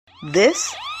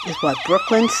This is what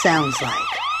Brooklyn sounds like.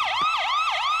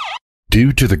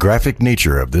 Due to the graphic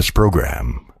nature of this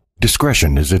program,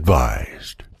 discretion is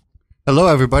advised. Hello,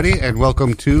 everybody, and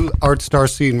welcome to Art Star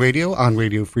Scene Radio on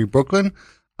Radio Free Brooklyn.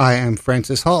 I am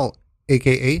Francis Hall,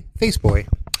 a.k.a. Faceboy.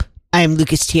 I am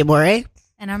Lucas Tiamore.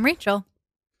 And I'm Rachel.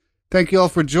 Thank you all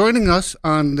for joining us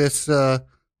on this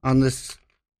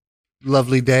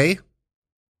lovely day.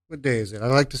 What day is it? I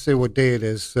like to say what day it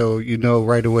is so you know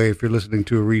right away if you're listening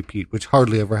to a repeat, which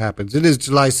hardly ever happens. It is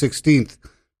July 16th,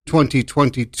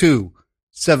 2022,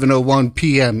 7:01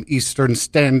 p.m. Eastern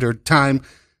Standard Time.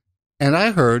 And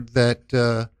I heard that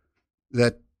the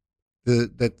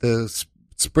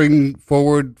spring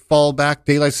forward fall back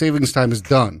daylight savings time is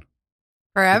done.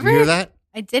 Forever? Did you hear that?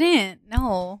 I didn't.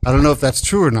 No. I don't know if that's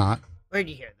true or not. Where'd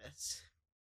you hear this?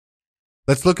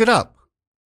 Let's look it up.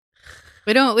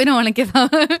 We don't want to give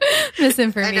out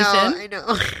misinformation. I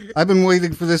know. I've been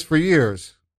waiting for this for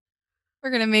years. We're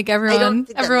gonna make everyone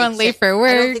late for work.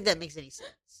 I don't think that makes any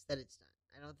sense that it's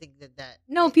done. I don't think that.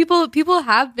 No, people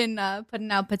have been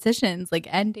putting out petitions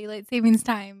like end daylight savings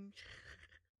time.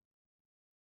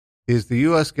 Is the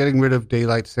U.S. getting rid of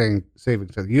daylight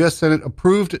savings time? The U.S. Senate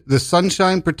approved the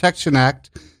Sunshine Protection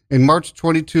Act in March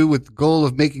 22 with the goal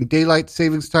of making daylight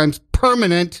savings times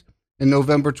permanent in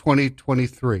November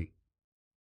 2023.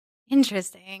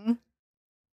 Interesting.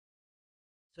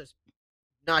 So it's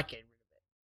not getting rid of it.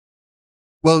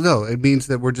 Well, no, it means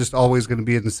that we're just always going to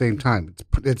be at the same time.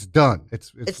 It's done.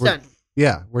 It's done.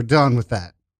 Yeah, we're done with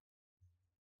that.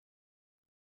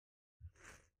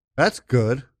 That's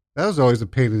good. That was always a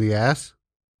pain in the ass,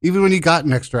 even when you got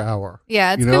an extra hour.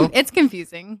 Yeah, it's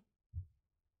confusing.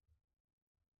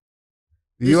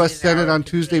 The U.S. Senate on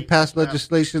Tuesday passed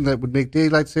legislation that would make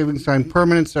daylight savings time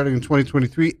permanent starting in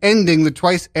 2023, ending the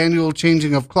twice annual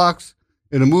changing of clocks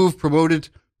in a move promoted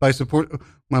by support.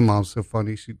 My mom's so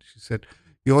funny. She said,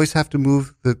 you always have to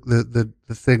move the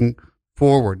thing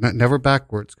forward, never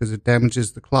backwards, because it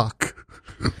damages the clock.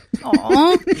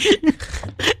 Aww.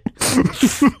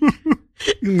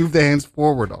 You move the hands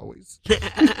forward always.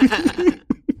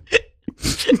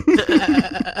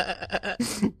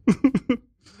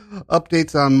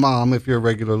 Updates on Mom, if you're a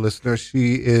regular listener.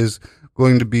 She is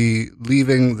going to be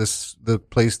leaving the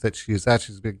place that she is at.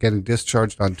 She's been getting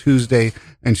discharged on Tuesday,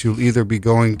 and she'll either be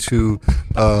going to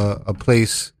a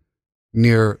place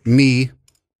near me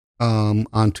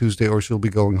on Tuesday, or she'll be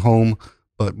going home.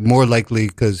 But more likely,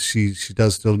 because she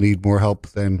does still need more help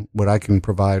than what I can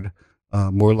provide,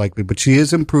 more likely. But she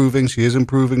is improving. She is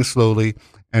improving slowly.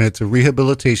 And it's a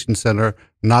rehabilitation center,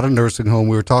 not a nursing home.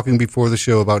 We were talking before the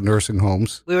show about nursing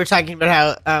homes. We were talking about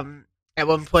how at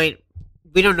one point,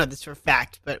 we don't know this for a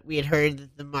fact, but we had heard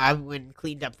that the mob went and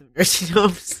cleaned up the nursing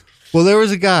homes. Well, there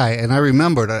was a guy, and I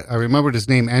remembered his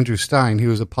name, Andrew Stein. He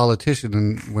was a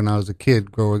politician when I was a kid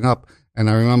growing up. And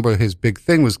I remember his big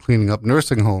thing was cleaning up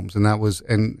nursing homes, and that was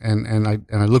and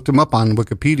I looked him up on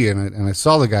Wikipedia, and I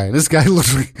saw the guy, and this guy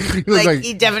looked like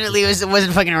he definitely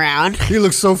wasn't fucking around. He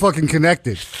looked so fucking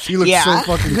connected. He looked so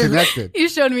fucking connected. You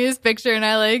showed me his picture, and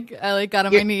I got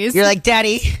on my knees. You're like,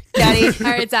 Daddy. All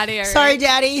right, Daddy. All right. Sorry,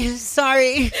 Daddy.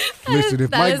 Sorry. Listen,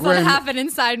 if that is what happened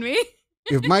inside me.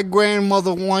 If my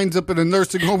grandmother winds up in a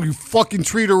nursing home, you fucking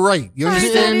treat her right. You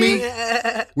understand me?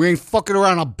 We ain't fucking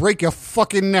around. I'll break your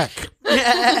fucking neck.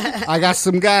 I got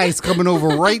some guys coming over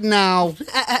right now.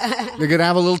 They're going to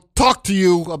have a little talk to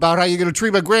you about how you're going to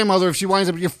treat my grandmother if she winds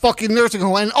up in your fucking nursing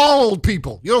home. And all old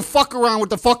people. You don't fuck around with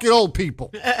the fucking old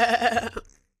people. He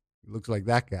looks like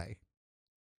that guy.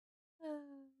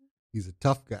 He's a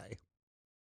tough guy.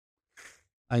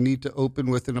 I need to open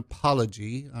with an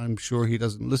apology. I'm sure he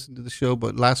doesn't listen to the show,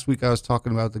 but last week I was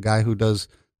talking about the guy who does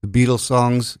the Beatles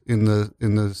songs in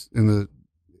the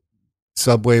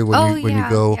subway when you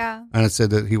go, and I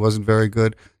said that he wasn't very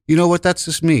good. You know what? That's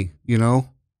just me. You know,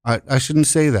 I shouldn't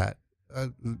say that.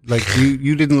 Like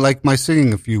you didn't like my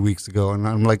singing a few weeks ago, and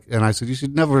I said you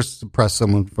should never suppress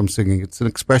someone from singing. It's an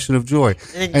expression of joy.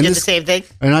 And you did the same thing.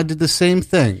 And I did the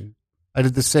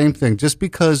same thing. Just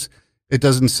because it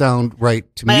doesn't sound right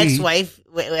to me. My ex-wife,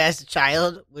 as a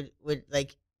child, would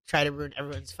like try to ruin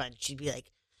everyone's fun. She'd be like,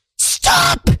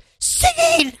 "Stop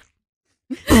singing!"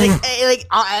 like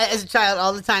as a child,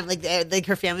 all the time. Like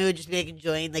her family would just be like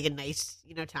enjoying like a nice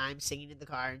time singing in the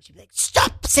car, and she'd be like,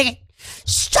 "Stop singing!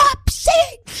 Stop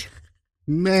singing!"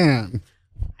 Man,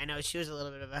 I know she was a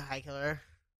little bit of a high killer.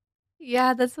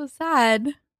 Yeah, that's so sad.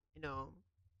 It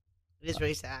is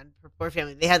really sad. Her poor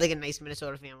family. They had like a nice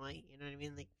Minnesota family. You know what I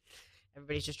mean? Like.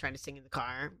 Everybody's just trying to sing in the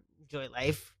car, enjoy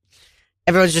life.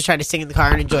 Everyone's just trying to sing in the car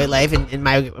and enjoy life, and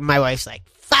my wife's like,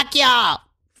 "Fuck y'all."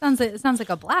 Sounds like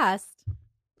a blast.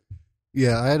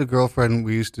 Yeah, I had a girlfriend.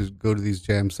 We used to go to these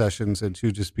jam sessions, and she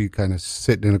would just be kind of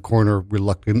sitting in a corner,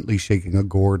 reluctantly shaking a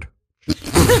gourd.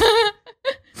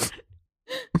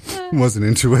 Wasn't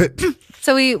into it.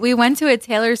 So we went to a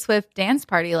Taylor Swift dance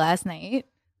party last night.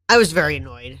 I was very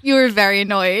annoyed. You were very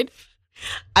annoyed.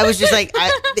 I was just like,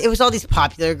 it was all these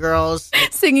popular girls.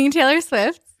 Singing Taylor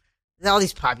Swift. All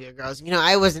these popular girls. You know,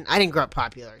 I didn't grow up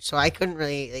popular, so I couldn't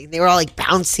really, like, they were all like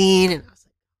bouncing, and I was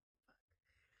like,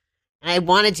 and I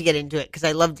wanted to get into it because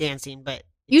I love dancing, but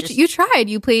you tried.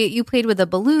 You played with a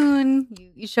balloon.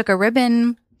 You shook a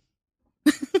ribbon.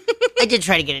 I did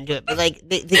try to get into it, but like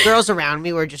the girls around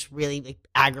me were just really like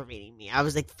aggravating me. I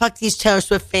was like, fuck these Taylor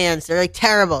Swift fans. They're like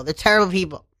terrible. They're terrible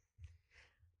people.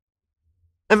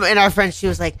 And our friend, she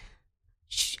was like,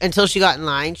 until she got in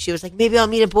line, she was like, maybe I'll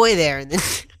meet a boy there. And then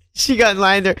she got in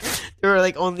line. There were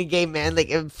like only gay men, like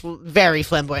very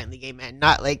flamboyantly gay men,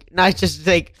 not just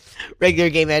like regular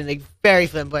gay men, like very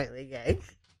flamboyantly gay.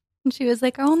 And she was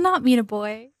like, I will not meet a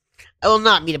boy. I will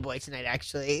not meet a boy tonight,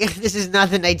 actually. This is not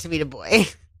the night to meet a boy.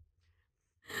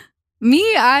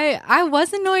 Me, I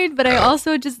was annoyed, but I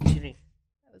also just... That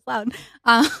was loud.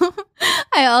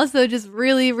 I also just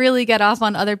really, really get off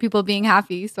on other people being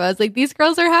happy. So I was like, these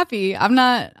girls are happy. I'm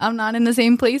not in the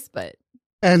same place, but...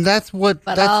 And that's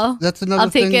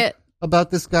another thing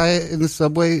about this guy in the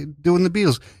subway doing the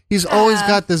Beatles. He's always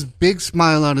got this big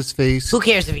smile on his face. Who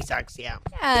cares if he sucks? Yeah.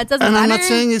 Yeah, it doesn't and matter. I'm not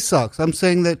saying he sucks. I'm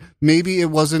saying that maybe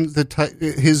it wasn't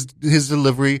his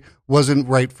delivery wasn't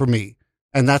right for me,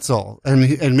 and that's all.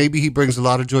 And maybe he brings a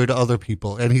lot of joy to other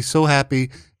people, and he's so happy.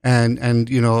 And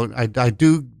you know, I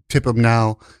do tip him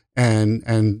now,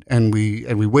 and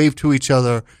we wave to each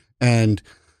other, and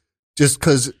just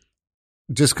because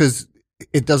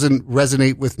it doesn't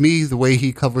resonate with me the way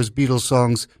he covers Beatles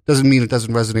songs doesn't mean it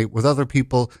doesn't resonate with other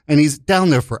people. And he's down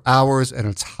there for hours, and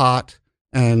it's hot,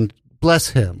 and bless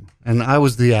him. And I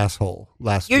was the asshole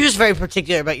last week. You're just very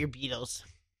particular about your Beatles.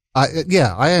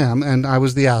 Yeah, I am. And I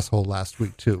was the asshole last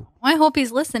week too. I hope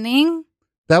he's listening.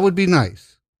 That would be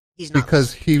nice. He's not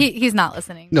because he's not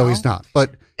listening. No, he's not.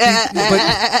 But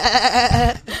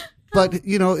but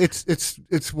you know,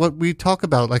 it's what we talk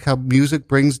about, like how music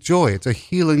brings joy. It's a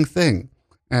healing thing.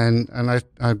 And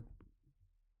I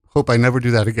hope I never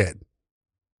do that again.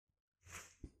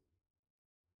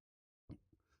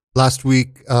 Last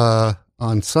week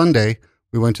on Sunday,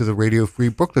 we went to the Radio Free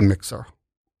Brooklyn Mixer.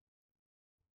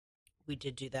 We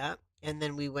did do that, and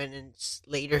then we went and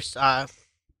later saw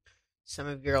some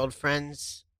of your old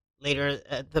friends later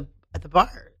at the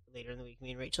bar later in the week.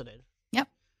 Me and Rachel did. Yep.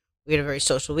 We had a very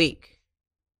social week.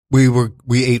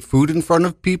 We ate food in front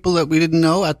of people that we didn't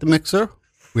know at the mixer.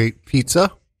 We ate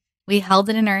pizza. We held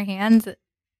it in our hands.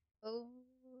 Oh.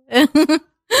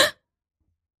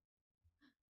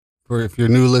 For if you're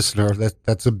a new listener,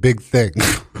 that's a big thing.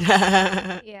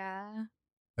 Yeah.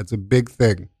 That's a big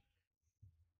thing.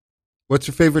 What's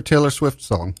your favorite Taylor Swift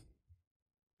song?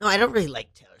 No, I don't really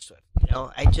like Taylor Swift. You know,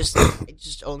 I just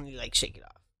only like Shake It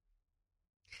Off.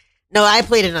 No, I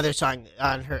played another song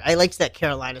on her. I liked that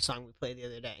Carolina song we played the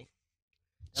other day.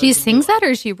 She sings that,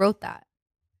 or she wrote that?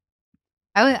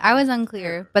 I was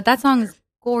unclear, but that song is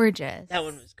gorgeous. That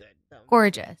one was good.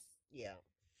 Gorgeous. Yeah.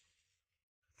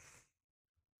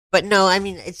 But no, I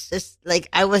mean, it's just like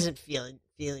I wasn't feeling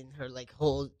her like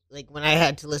whole, like when I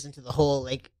had to listen to the whole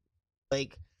like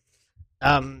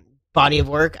body of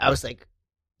work, I was like,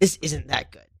 this isn't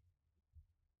that good.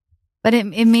 But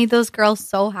it made those girls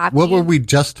so happy. What were we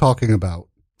just talking about?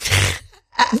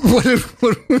 I'm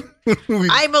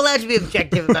allowed to be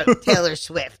objective about Taylor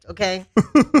Swift, okay?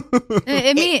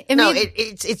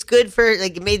 It's good for,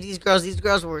 like, it made these girls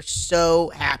were so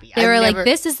happy. They were like,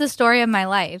 this is the story of my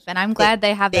life, and I'm glad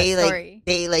they have that story.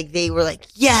 They were like,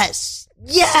 yes,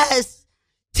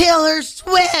 Taylor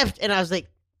Swift, and I was like,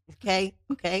 okay,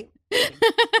 I'm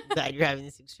glad you're having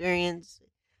this experience.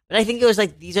 But I think it was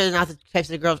like, these are not the types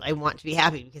of girls I want to be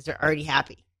happy because they're already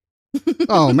happy.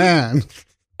 Oh man.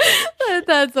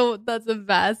 That's a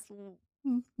vast,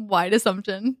 wide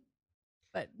assumption,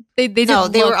 but they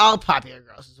were all popular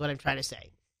girls. Is what I'm trying to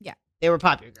say. Yeah, they were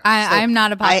popular girls. I'm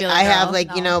not a popular. I girl,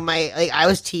 have you know I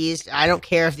was teased. I don't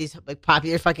care if these like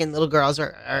popular fucking little girls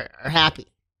are happy.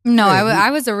 No,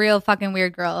 I was a real fucking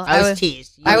weird girl. I was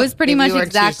teased. I was pretty much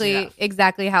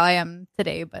exactly how I am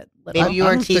today, but little. Maybe you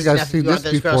weren't teased enough. I don't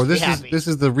think I've seen this before. This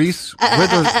is the Reese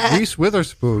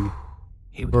Witherspoon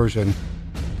version.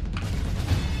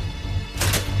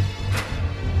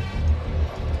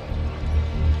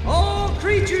 All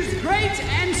creatures great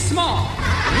and small,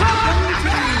 welcome to the...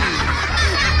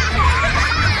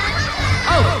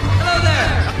 Oh, hello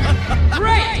there.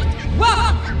 Great.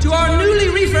 Welcome to our newly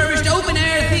refurbished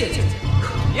open-air theater.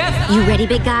 Yes, You ready,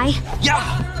 big guy? Yeah,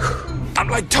 I'm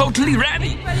like totally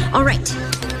ready. All right.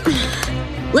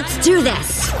 Let's do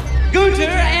this. Scooter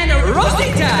and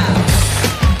Rosita.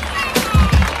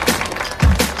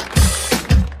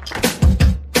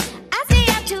 I stay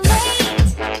up too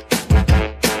late.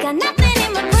 Got nothing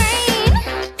in my brain.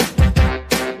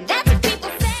 That's what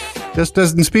people say. Just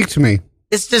doesn't speak to me.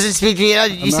 This doesn't speak to you.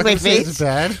 Did you I'm see not my gonna say face? it's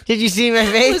bad. Did you see my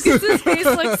face? Lucas's face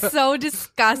looks so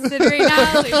disgusted right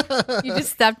now. Like, you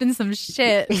just stepped in some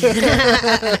shit. I'm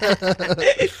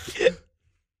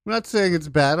not saying it's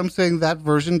bad. I'm saying that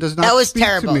version does not That was speak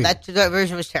terrible. to me. That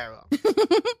version was terrible.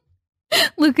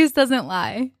 Lucas doesn't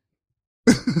lie.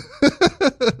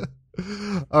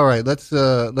 All right, let's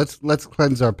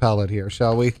cleanse our palate here,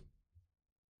 shall we?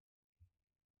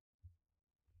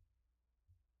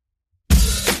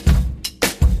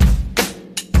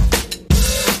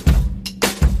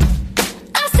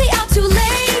 I stay out too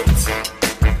late.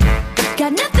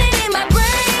 Got nothing in my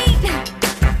brain.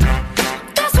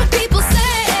 That's what people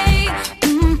say.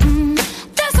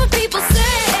 That's what people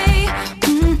say.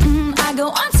 I go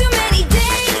on too many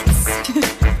dates,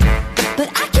 but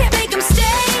I can't make them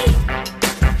stay.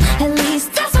 At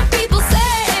least that's what people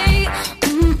say.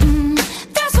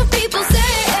 That's what people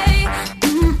say.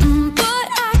 But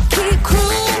I keep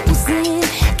cruising.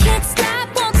 Can't stop,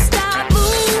 won't stop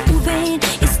moving.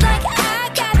 It's like I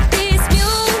got this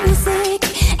music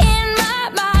in my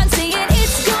mind saying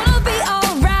it's gonna be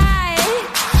alright.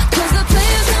 'Cause the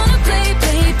player's gonna play.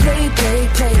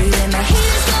 And the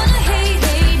haters gonna hate.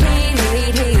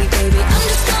 Baby, I'm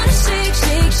just gonna shake.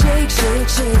 Shake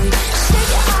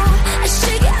it off,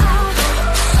 shake it off.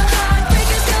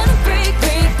 Heartbreaker's gonna break.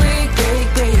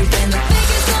 And the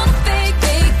faker's gonna fake.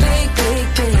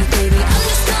 Baby, I'm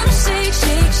just gonna shake.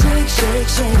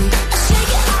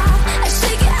 I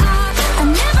shake it off. I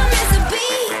never miss a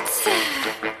beat.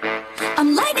 I'm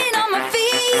lightning on my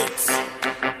feet.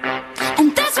 And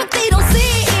that's what they don't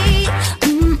see.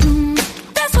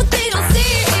 That's what they don't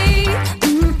see.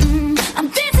 I'm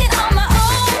dancing on my own.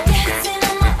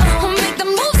 Make the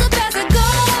moves up as I go.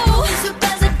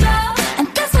 And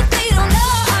that's what they don't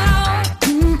know.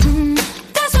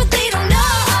 That's what they don't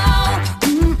know.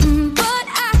 But I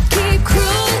keep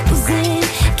cruising.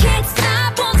 Can't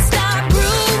stop, won't stop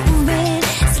grooving.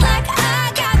 It's like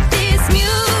I got this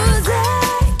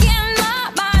music in my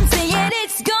mind saying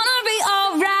it's gonna be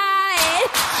alright.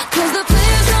 'Cause the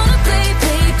player's gonna play.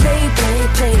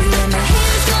 And the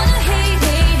haters gonna hate.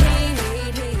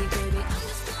 Baby, I'm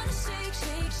just gonna shake. Shake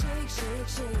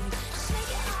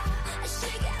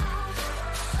it off.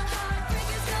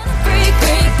 Heartbreaker's gonna break.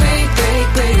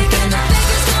 And the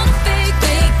faker's gonna fake.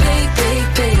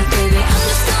 Baby, I'm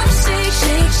just gonna shake. I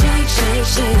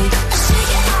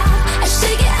shake it off. I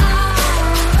shake it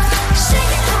off.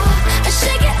 Shake it off. I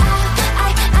shake it off.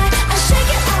 I shake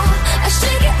it off. I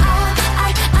shake it off.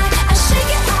 I shake it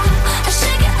off. I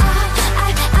shake it off.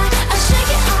 I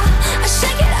shake it off. I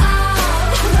shake it off.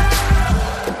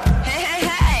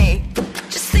 Hey,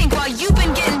 just think while you've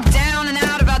been getting down and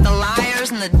out about the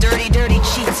liars and the dirty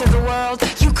cheats of the world,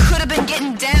 you could have been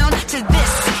getting down to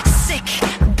this sick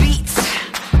beat.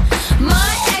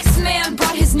 My ex-man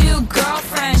brought his new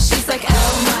girlfriend. She's like,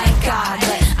 oh my god,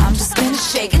 but I'm just gonna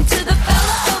shake into the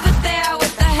fella over there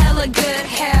with the hella good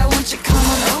hair. Won't you come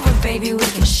on over, baby? We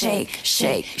can shake.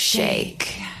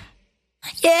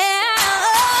 Yeah.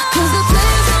 'Cause the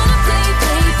player's gonna play.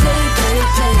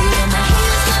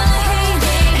 And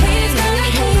the haters gonna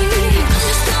hate. I'm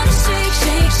just gonna shake. I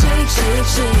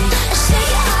shake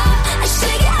it off. I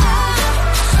shake it off.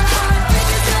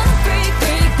 Heartbreaker's gonna break.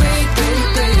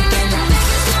 And the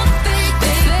faker's gonna fake.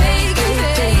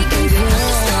 Baby, I'm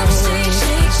just gonna shake.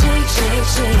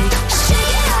 I shake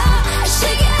it off. I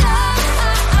shake it off.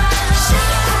 I shake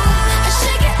it off. I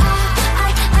shake it off.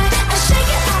 I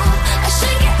shake it off. I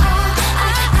shake it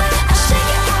off. I shake it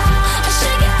off. I shake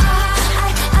it off. I shake it off. I shake it off. I shake it off. I shake it off. I shake it off.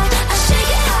 I shake it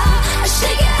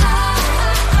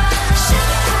off. I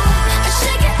shake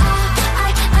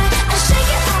it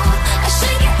off.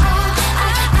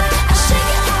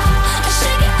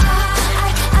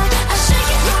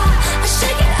 I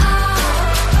shake it off. Shake it off.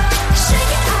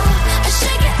 I shake it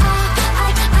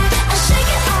off. I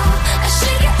shake it off. I shake it off.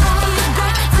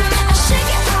 I shake it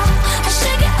off. I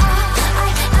shake it off. I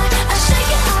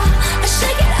shake it off. I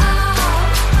shake it off.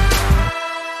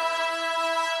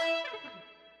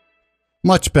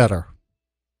 Much better.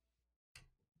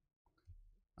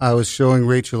 I was showing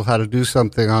Rachel how to do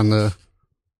something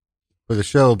for the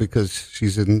show because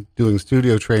she's doing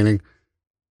studio training,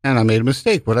 and I made a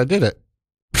mistake when I did it.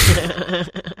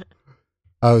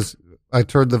 I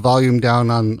turned the volume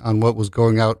down on what was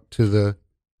going out to the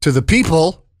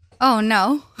people. Oh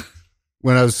no.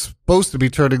 when I was supposed to be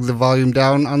turning the volume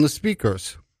down on the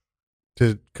speakers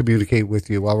to communicate with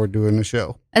you while we're doing the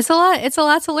show. It's a lot. It's a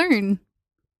lot to learn.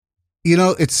 You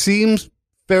know, it seems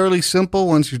fairly simple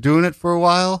once you're doing it for a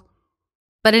while.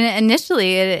 But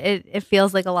initially, it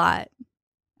feels like a lot.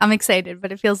 I'm excited,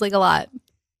 but it feels like a lot.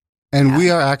 And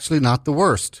we are actually not the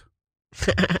worst.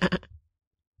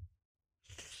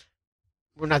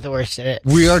 We're not the worst at it.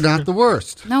 We are not the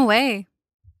worst. No way.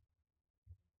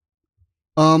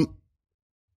 I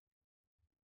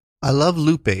love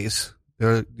Lupe's.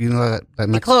 They're, you know, that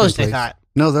Mexican closed, place. I thought.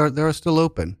 No, they're still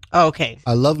open. Oh, okay.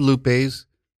 I love Lupe's.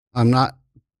 I'm not,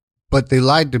 but they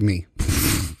lied to me.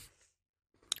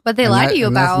 But they lied to you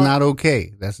about. That's not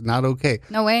okay. That's not okay.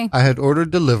 No way. I had ordered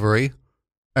delivery,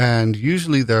 and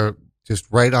usually they're just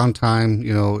right on time.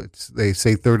 You know, they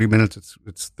say 30 minutes.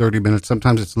 It's 30 minutes.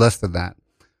 Sometimes it's less than that.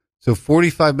 So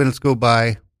 45 minutes go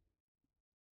by,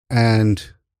 and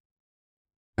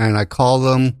I call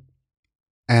them,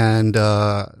 and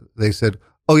they said,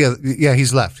 "Oh yeah,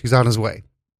 he's left. He's on his way."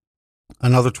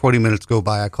 Another 20 minutes go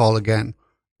by. I call again.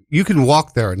 You can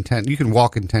walk there in 10. You can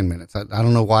walk in 10 minutes. I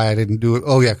don't know why I didn't do it.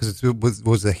 Oh yeah, because it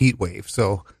was a heat wave.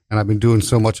 So, and I've been doing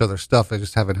so much other stuff. I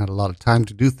just haven't had a lot of time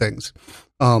to do things.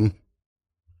 And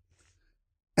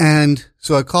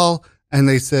so I call, and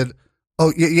they said,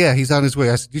 "Oh yeah, he's on his way."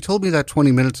 I said, "You told me that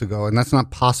 20 minutes ago, and that's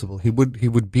not possible. He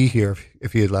would be here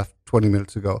if he had left 20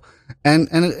 minutes ago." And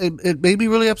it made me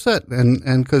really upset.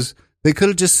 And because they could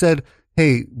have just said,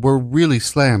 "Hey, we're really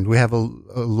slammed. We have a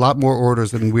lot more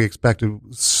orders than we expected.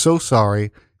 So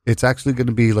sorry. It's actually going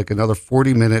to be like another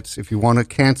 40 minutes. If you want to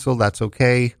cancel, that's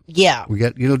okay." Yeah. We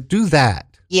get, do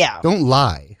that. Yeah. Don't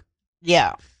lie.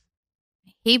 Yeah.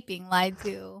 I hate being lied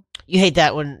to. You hate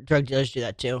that when drug dealers do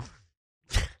that too.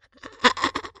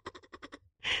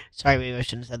 Sorry, maybe I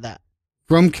shouldn't have said that.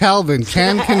 From Calvin,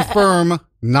 can confirm,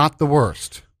 not the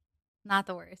worst. Not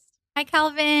the worst. Hi,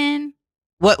 Calvin.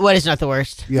 What is not the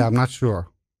worst? Yeah, I'm not sure.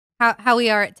 How we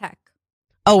are at tech.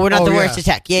 Oh, we're not the yeah. worst at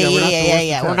tech.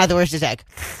 Yeah. We're not the worst at tech.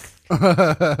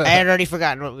 I I had already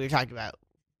forgotten what we were talking about.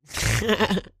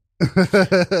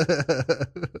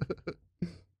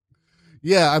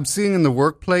 Yeah, I'm seeing in the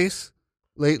workplace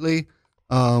lately,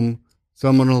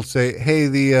 someone will say, "Hey,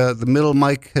 the middle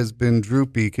mic has been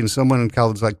droopy. Can someone?" And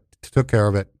Calvin's like, "Took care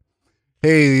of it."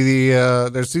 Hey,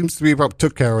 there seems to be a problem.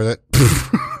 Took care of it.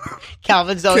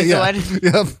 Calvin's always the one.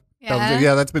 Yep. Yeah.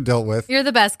 Yeah, that's been dealt with. You're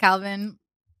the best, Calvin.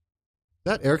 Is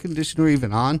that air conditioner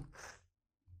even on?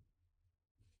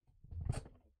 I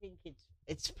think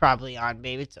it's probably on,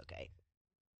 babe. It's okay.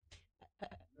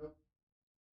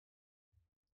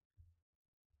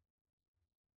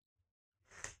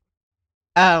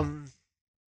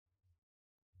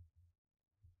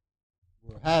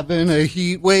 We're having a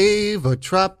heat wave, a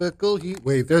tropical heat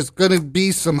wave. There's going to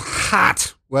be some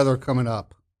hot weather coming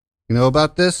up. You know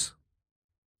about this?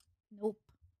 Nope.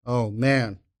 Oh,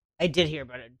 man. I did hear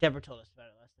about it. Deborah told us about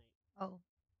it last night. Oh,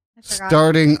 I forgot.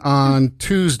 Starting on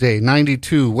Tuesday,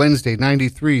 92, Wednesday,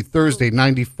 93, Thursday,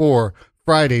 94,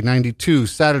 Friday, 92,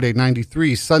 Saturday,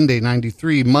 93, Sunday,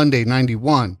 93, Monday,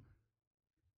 91.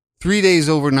 3 days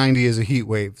over 90 is a heat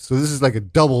wave. So this is like a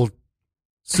double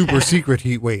super secret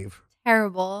heat wave.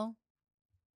 Terrible.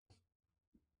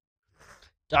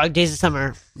 Dog days of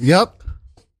summer. Yep.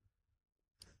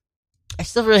 I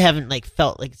still really haven't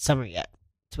felt like it's summer yet.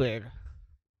 It's weird.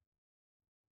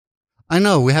 I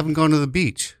know. We haven't gone to the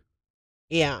beach.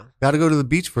 Yeah. Got to go to the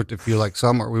beach for it to feel like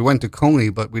summer. We went to Coney,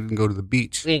 but we didn't go to the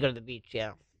beach. We didn't go to the beach,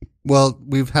 yeah. Well,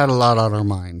 we've had a lot on our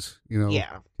minds,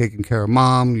 Yeah. taking care of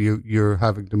mom, you're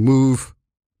having to move,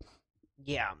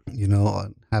 Yeah.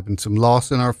 having some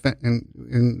loss in our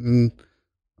in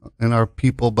our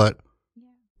people, but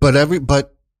everybody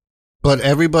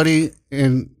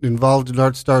involved in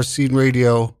Art Star Scene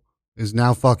Radio is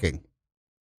now fucking.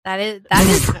 That is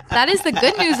the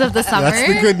good news of the summer. That's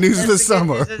the good news of the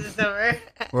summer. Good news of the summer.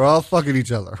 We're all fucking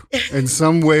each other in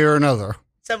some way or another.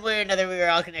 Some way or another, we were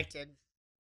all connected.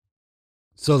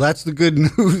 So that's the good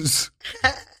news.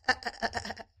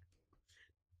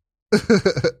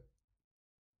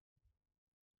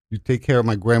 You take care of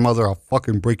my grandmother, I'll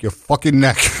fucking break your fucking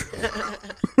neck.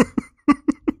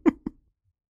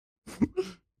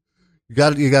 You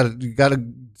gotta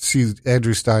see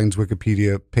Andrew Stein's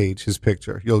Wikipedia page, his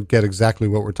picture. You'll get exactly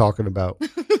what we're talking about.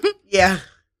 Yeah.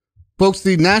 Folks,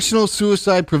 the National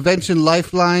Suicide Prevention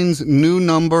Lifeline's new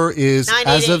number is,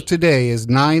 as of today, is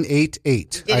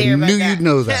 988. I knew you'd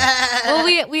know that.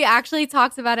 Well, we actually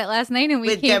talked about it last night, and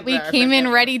we came in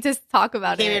ready to talk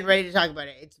about it. Came in ready to talk about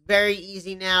it. It's very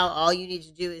easy now. All you need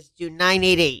to do is do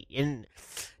 988, and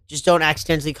just don't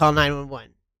accidentally call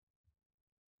 911.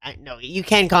 no, you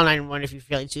can call 911 if you're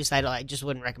feeling suicidal. I just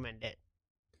wouldn't recommend it.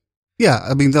 Yeah,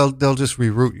 I mean they'll just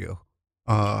reroute you.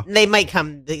 They might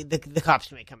come. The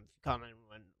cops might come call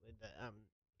 911 with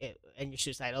and you're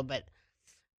suicidal, but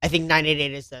I think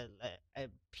 988 is the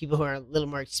people who are a little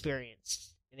more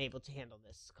experienced and able to handle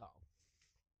this call.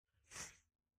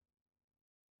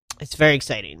 It's very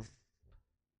exciting.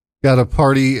 Got a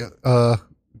party. What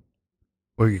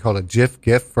do you call it?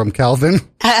 GIF from Calvin.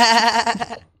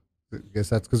 I guess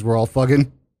that's because we're all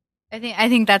fugging. I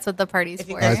think that's what the party's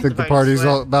for. I think the party's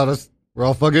all about us. We're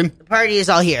all fugging. The party is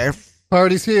all here.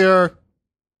 Party's here.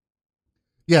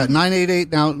 Yeah,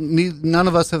 988. Now, none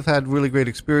of us have had really great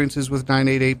experiences with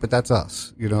 988, but that's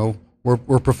us. You know, we're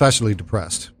professionally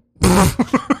depressed.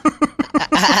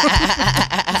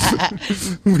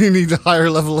 We need a higher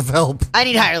level of help. I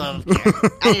need a higher level of care.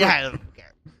 I need a higher level of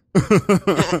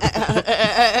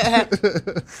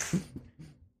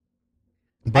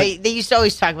care. They used to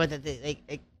always talk about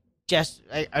that.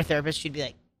 Our therapist, she'd be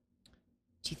like,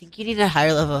 "Do you think you need a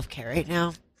higher level of care right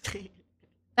now?"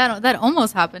 That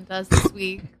almost happened to us this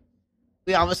week.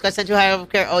 We almost got sent to a higher level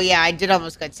of care. Oh yeah, I did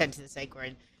almost get sent to the psych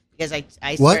ward because I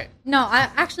what? No,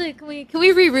 actually, can we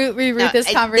reroute this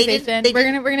conversation?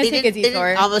 We're gonna take a detour. They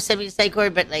didn't almost sent me to psych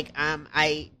ward, but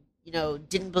I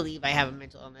didn't believe I have a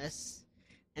mental illness,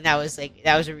 and that was a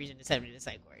reason to send me to the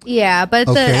psych ward. Yeah, but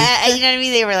okay. You know what I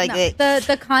mean? They were like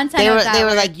the content. They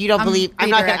were like, you don't believe. I'm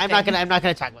not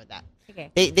gonna talk about that. Okay.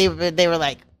 They were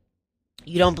like,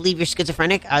 you don't believe you're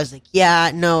schizophrenic? I was like, yeah,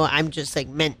 no, I'm just like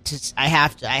meant to. I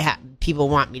have people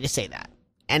want me to say that,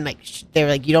 and like they were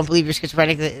like, you don't believe you're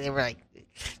schizophrenic? They were like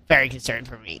very concerned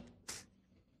for me.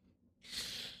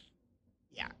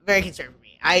 Yeah, very concerned for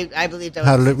me. I believed.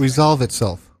 How did it resolve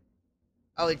itself?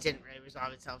 Oh, it didn't really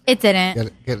resolve itself. It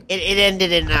didn't. Get it. It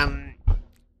ended in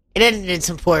It ended in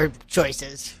some poor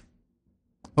choices.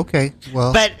 Okay,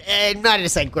 well. But not in a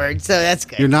psych ward, so that's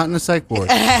good. You're not in a psych ward.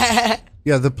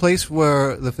 Yeah, the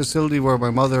facility where my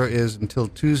mother is until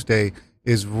Tuesday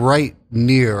is right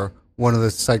near one of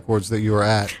the psych wards that you were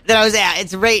at. That I was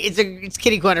at. It's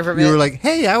kitty corner for me. You were like,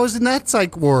 hey, I was in that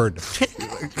psych ward.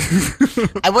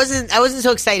 I wasn't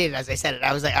so excited as I said it.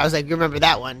 I was like, you remember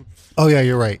that one? Oh yeah,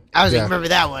 you're right. I was like, remember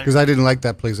that one? Because I didn't like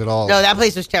that place at all. No, that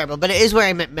place was terrible, but it is where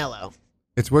I met Mello.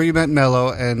 It's where you met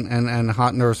Mello, and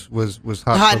Hot Nurse was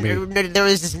hot for me. There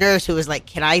was this nurse who was like,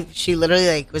 she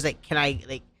literally was like, can I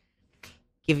like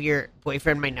give your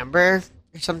boyfriend my number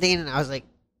or something? And I was like,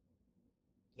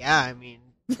 yeah, I mean,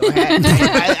 go ahead.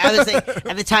 I was like,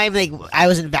 at the time, like, I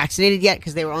wasn't vaccinated yet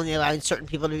because they were only allowing certain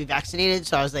people to be vaccinated.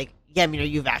 So I was like, yeah, I mean, are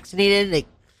you vaccinated? Like,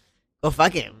 go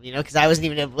fuck him, because I wasn't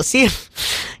even able to see him.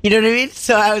 You know what I mean?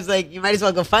 So I was like, you might as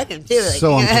well go fuck him, too. Like,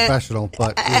 so unprofessional,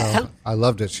 but, I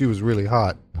loved it. She was really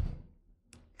hot.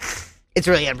 It's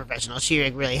really unprofessional. She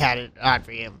really had it hot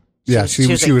for you. She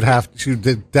was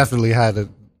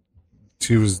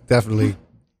definitely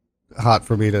hot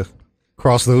for me to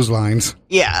cross those lines.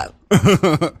 Yeah.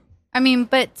 I mean,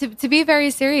 but to be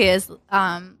very serious,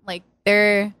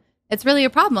 it's really a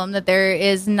problem that there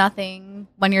is nothing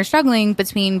when you're struggling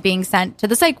between being sent to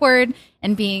the psych ward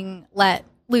and being let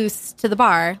loose to the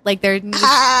bar. Like that's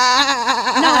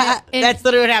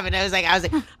literally what happened. I was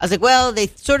like, well, they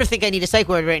sort of think I need a psych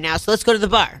ward right now, so let's go to the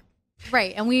bar.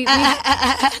 Right, and we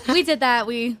did that.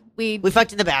 We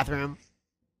fucked in the bathroom.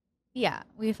 Yeah,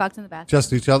 we fucked in the bathroom.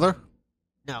 Just each other?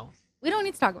 No, we don't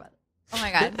need to talk about it. Oh my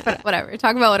god, but whatever.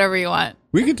 Talk about whatever you want.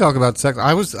 We can talk about sex.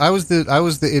 I was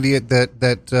the idiot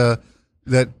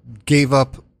that gave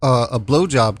up a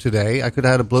blowjob today. I could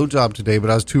have had a blowjob today, but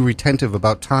I was too retentive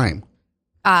about time.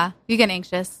 You get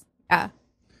anxious. Yeah,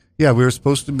 we were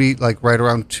supposed to meet like right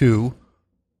around 2,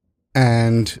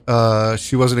 and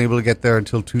she wasn't able to get there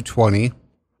until 2:20.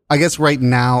 I guess right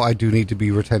now I do need to be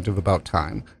retentive about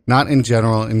time. Not in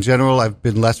general. In general, I've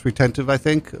been less retentive, I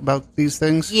think, about these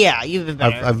things. Yeah, you've been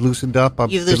better. I've loosened up. I've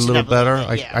been a little better.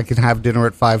 I can have dinner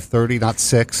at 5:30, not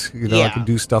 6. I can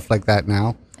do stuff like that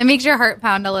now. It makes your heart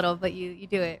pound a little, but you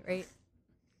do it, right?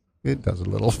 It does a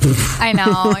little. I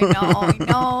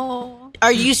know.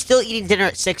 Are you still eating dinner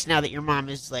at 6 now that your mom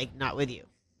is like not with you?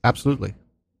 Absolutely.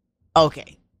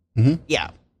 Okay. Mm-hmm.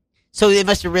 Yeah. So it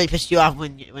must have really pissed you off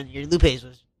when your Lupe's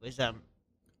was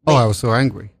Oh, I was so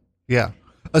angry. Yeah.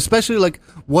 Especially like,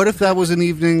 what if that was an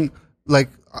evening like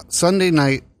Sunday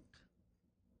night?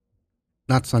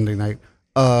 Not Sunday night.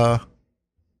 Last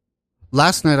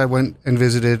night I went and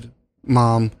visited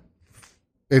Mom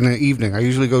in the evening. I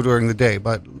usually go during the day,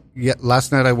 but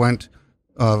last night I went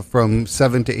from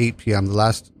 7 to 8 p.m., the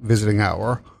last visiting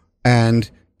hour.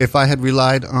 And if I had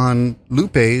relied on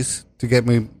Lupe's to get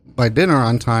me my dinner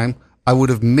on time, I would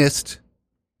have missed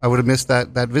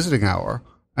that visiting hour.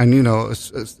 And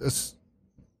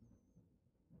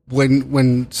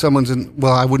when someone's in,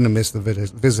 well, I wouldn't have missed the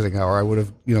visiting hour. I would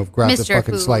have, grabbed Missed a your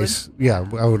fucking food. slice. Yeah,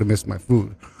 I would have missed my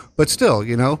food. But still,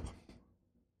 give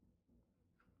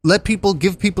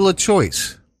people a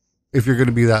choice. If you're going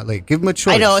to be that late, give them a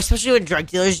choice. I know, especially when drug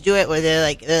dealers do it, where they're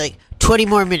like 20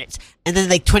 more minutes, and then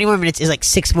like 20 more minutes is like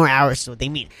 6 more hours. Is what they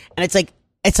mean, and it's like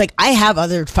I have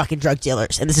other fucking drug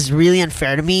dealers, and this is really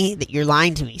unfair to me that you're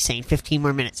lying to me, saying 15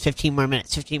 more minutes, 15 more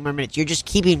minutes, 15 more minutes. You're just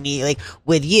keeping me like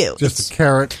with you. Just a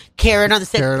carrot on the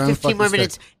stick, carrot on the 15 more fucking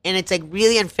minutes, and it's like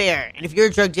really unfair. And if you're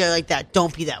a drug dealer like that,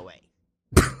 don't be that way.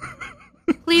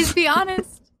 Please be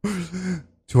honest.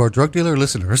 To our drug dealer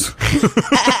listeners.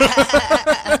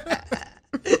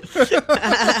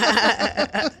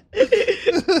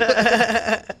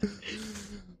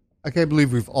 I can't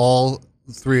believe all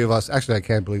three of us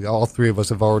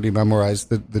have already memorized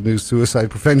the new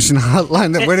suicide prevention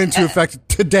hotline that went into effect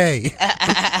today.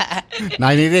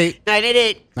 988.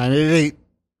 988.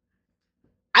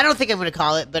 I don't think I'm going to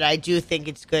call it, but I do think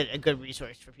it's a good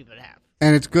resource for people to have.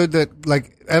 And it's good that,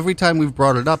 like, every time we've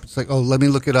brought it up, it's like, oh, let me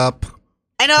look it up.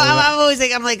 I know. I'm always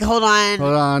like, hold on.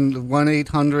 Hold on.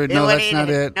 1-800. No, that's not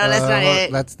it. No, that's not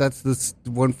it. That's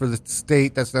the one for the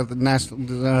state. That's not the national.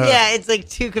 Yeah, it's like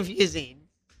too confusing.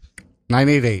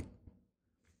 988.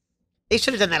 They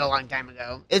should have done that a long time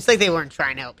ago. It's like they weren't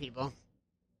trying to help people.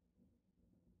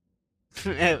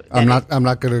 I'm not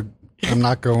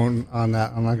going on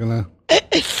that. I'm not going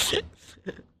to.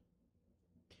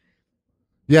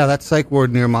 Yeah, that psych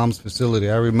ward near Mom's facility.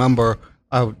 I remember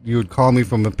you would call me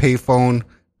from a payphone,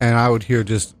 and I would hear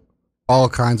just all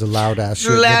kinds of loud ass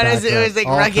shit. Loud as it was like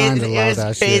all rugged. kinds of It loud was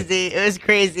ass crazy. shit. It was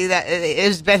crazy that it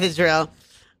was Beth Israel.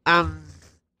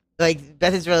 Like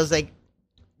Beth Israel is like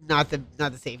not the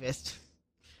safest.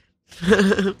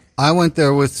 I went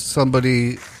there with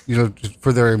somebody, just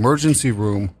for their emergency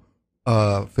room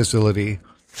facility.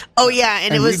 Oh yeah,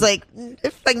 and it was like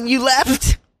you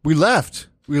left. We left.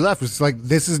 It's like,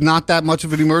 this is not that much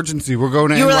of an emergency. We're going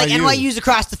to NYU. You were like, NYU's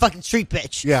across the fucking street,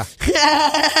 bitch. Yeah.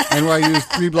 NYU's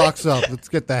 3 blocks up. Let's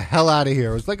get the hell out of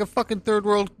here. It was like a fucking third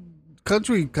world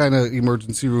country kind of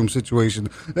emergency room situation.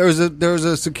 There was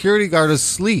a security guard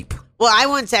asleep. Well, I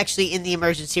once actually in the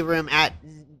emergency room at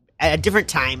a different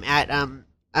time at and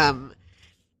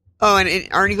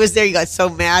Arnie was there. He got so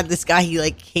mad. This guy, he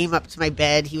like came up to my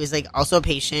bed. He was like also a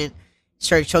patient.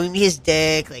 Started showing me his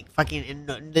dick, like fucking, and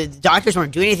the doctors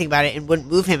weren't doing anything about it and wouldn't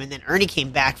move him. And then Ernie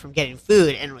came back from getting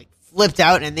food and like flipped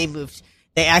out, and they moved.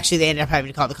 They ended up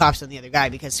having to call the cops on the other guy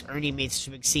because Ernie made such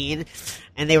a big scene.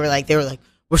 And they were like, we're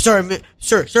sorry,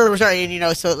 sir, we're sorry.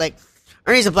 And so like,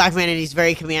 Ernie's a black man and he's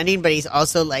very commanding, but he's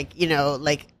also like,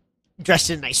 like dressed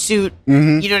in a nice suit.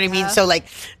 Mm-hmm. You know what I mean? So like,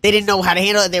 they didn't know how to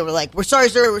handle it. They were like, we're sorry,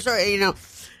 sir, we're sorry.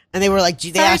 And they were like,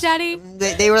 Daddy.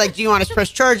 They were like, do you want us to press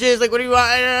charges? Like, what do you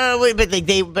want? But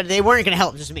they weren't going to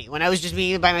help just me. When I was just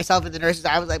me by myself and the nurses,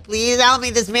 I was like, please help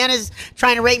me. This man is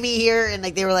trying to rape me here. And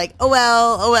like, they were like, oh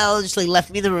well, just like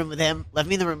left me in the room with him.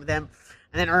 And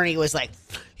then Ernie was like,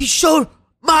 he showed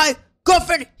my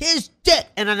girlfriend his dick.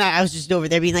 And then I was just over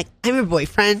there being like, I'm your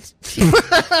boyfriend.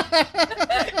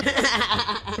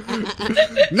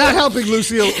 Not helping,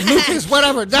 Lucas,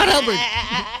 whatever, not helping.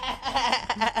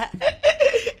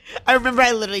 I remember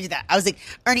I literally did that. I was like,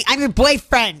 Ernie, I'm your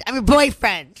boyfriend.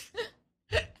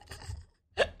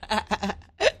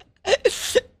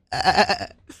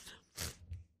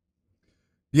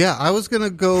 Yeah, I was going to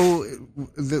go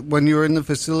when you were in the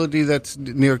facility that's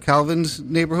near Calvin's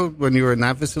neighborhood, when you were in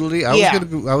that facility. I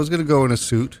was going to go in a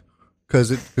suit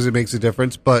because it makes a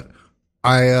difference, but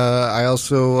I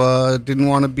also didn't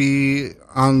want to be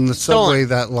on the subway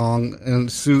that long in a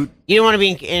suit. You didn't want to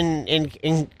be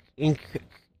in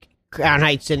Crown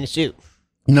Heights in a suit.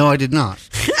 No, I did not.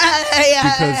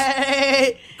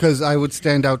 Because I would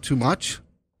stand out too much,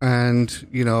 and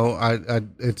it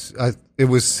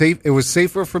was safe. It was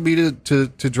safer for me to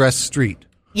dress street.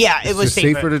 Yeah, it was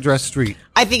safer to dress street.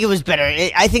 I think it was better.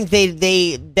 I think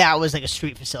that was like a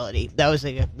street facility. That was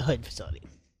like a hood facility.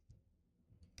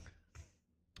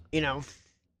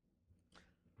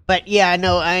 But yeah,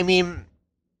 no, I mean,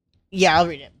 yeah, I'll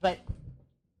read it. But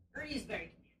Ernie's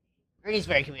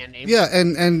very commanding. Yeah,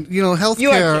 and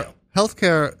healthcare.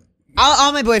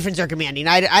 All my boyfriends are commanding.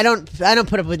 I don't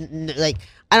put up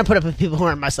with people who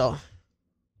aren't muscle.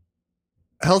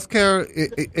 Healthcare,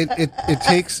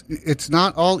 it's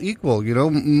not all equal.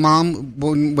 Mom,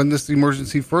 when this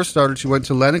emergency first started, she went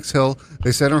to Lenox Hill.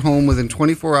 They sent her home within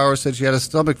 24 hours. Said she had a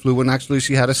stomach flu when actually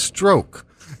she had a stroke.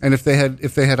 And if they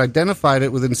had identified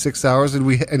it within 6 hours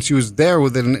and she was there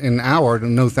within an hour,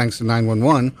 no thanks to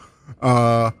 911.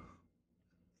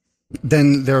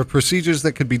 then there are procedures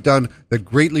that could be done that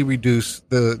greatly reduce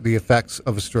the effects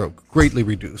of a stroke. Greatly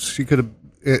reduce. She could have.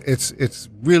 It's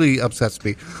really upsets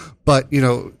me, but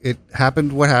it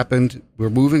happened. What happened? We're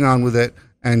moving on with it,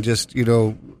 and just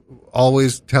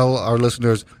always tell our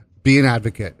listeners: be an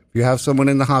advocate. If you have someone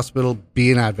in the hospital,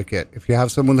 be an advocate. If you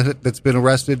have someone that's been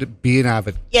arrested, be an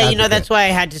advocate. Yeah, that's why I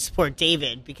had to support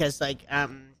David because they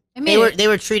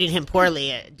were treating him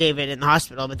poorly, David, in the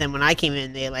hospital. But then when I came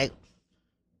in, they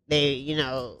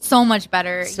so much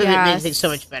better. So yeah, made things so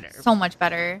much better. So much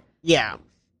better. Yeah.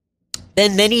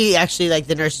 Then he actually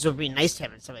the nurses were being nice to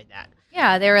him and stuff like that.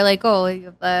 Yeah, they were like, "Oh, you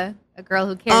have a girl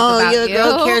who cares about you." Oh, a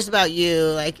girl who cares about you.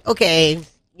 Like, okay,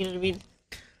 you know what I mean.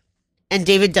 And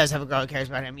David does have a girl who cares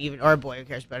about him, or a boy who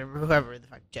cares about him, or whoever the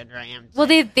fuck gender I am. Well,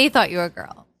 they thought you were a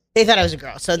girl. They thought I was a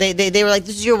girl, so they were like,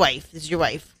 "This is your wife. This is your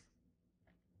wife."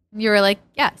 You were like,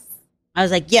 "Yes." I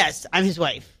was like, "Yes, I'm his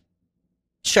wife."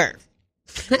 Sure.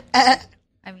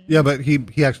 I mean, yeah, but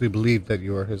he actually believed that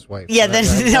you were his wife. Yeah, no,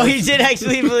 he did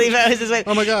actually believe I was his wife.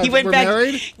 Oh my God, we're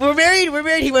married? We're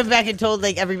married. He went back and told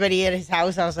everybody at his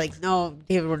house. I was like, no,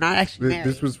 David, we're not actually married.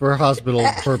 This was for hospital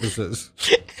purposes.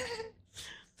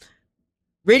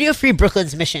 Radio Free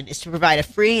Brooklyn's mission is to provide a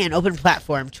free and open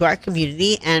platform to our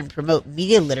community and promote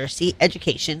media literacy,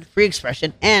 education, free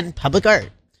expression, and public art.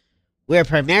 We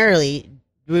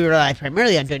rely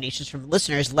primarily on donations from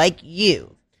listeners like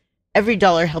you. Every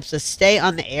dollar helps us stay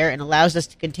on the air and allows us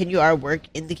to continue our work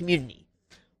in the community.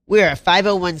 We are a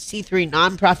 501c3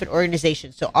 nonprofit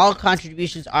organization, so all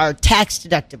contributions are tax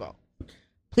deductible.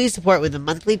 Please support with a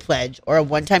monthly pledge or a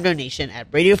one-time donation at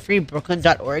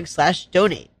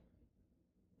radiofreebrooklyn.org/donate.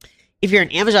 If you're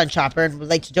an Amazon shopper and would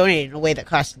like to donate in a way that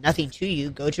costs nothing to you,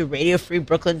 go to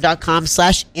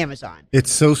radiofreebrooklyn.com/Amazon.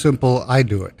 It's so simple. I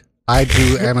do it. I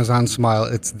do Amazon Smile.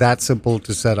 It's that simple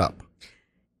to set up.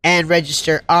 And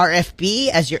register RFB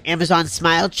as your Amazon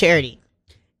Smile charity.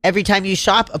 Every time you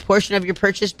shop, a portion of your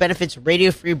purchase benefits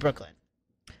Radio Free Brooklyn.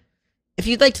 If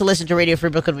you'd like to listen to Radio Free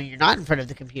Brooklyn when you're not in front of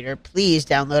the computer, please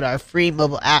download our free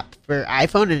mobile app for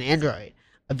iPhone and Android.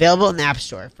 Available in the App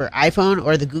Store for iPhone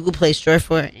or the Google Play Store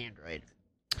for Android.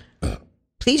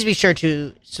 Please be sure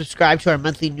to subscribe to our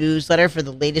monthly newsletter for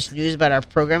the latest news about our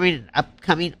programming and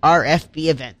upcoming RFB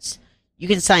events. You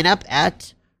can sign up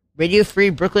at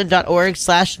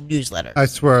radiofreebrooklyn.org/newsletter. I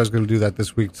swear I was going to do that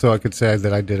this week so I could say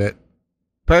that I did it.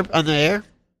 Perp on the air?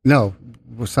 No,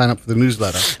 we'll sign up for the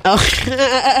newsletter. Oh.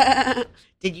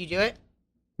 Did you do it?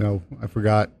 No, I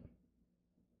forgot.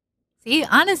 See,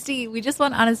 honesty. We just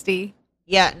want honesty.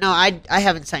 Yeah, no, I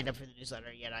haven't signed up for the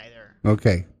newsletter yet either.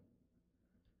 Okay.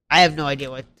 I have no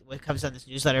idea what comes on this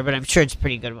newsletter, but I'm sure it's a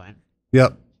pretty good one.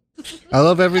 Yep. I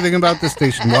love everything about this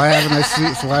station. Why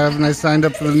haven't I signed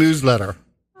up for the newsletter?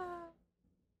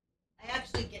 I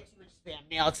actually get too much spam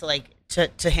mail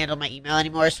to handle my email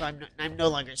anymore, so I'm no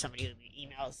longer somebody who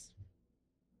emails.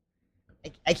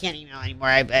 I can't email anymore.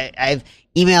 I've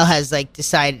email has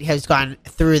gone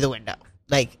through the window.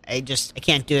 I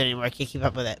can't do it anymore. I can't keep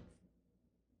up with it.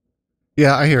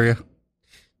 Yeah, I hear you.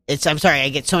 I'm sorry, I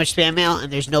get so much spam mail,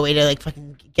 and there's no way to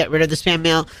fucking get rid of the spam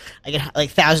mail. I get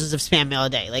thousands of spam mail a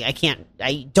day.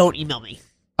 Don't email me.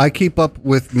 I keep up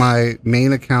with my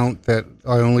main account that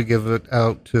I only give it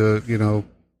out to,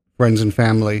 friends and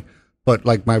family. But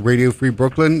my Radio Free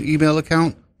Brooklyn email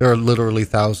account, there are literally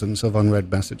thousands of unread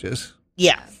messages.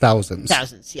 Yeah. Thousands,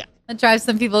 yeah. That drives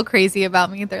some people crazy about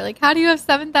me. They're like, how do you have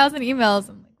 7,000 emails?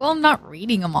 I'm like, well, I'm not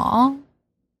reading them all.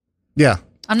 Yeah.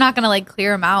 I'm not going to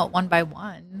clear them out one by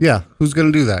one. Yeah. Who's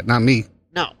going to do that? Not me.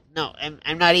 No,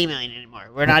 I'm not emailing anymore.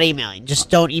 We're not emailing. Just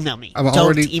don't email me.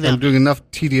 I'm doing enough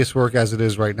tedious work as it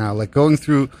is right now. Going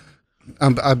through,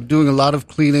 I'm doing a lot of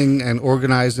cleaning and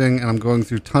organizing, and I'm going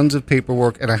through tons of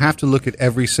paperwork, and I have to look at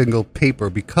every single paper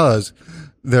because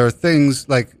there are things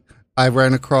I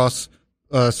ran across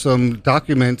some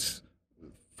documents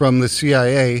from the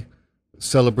CIA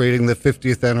celebrating the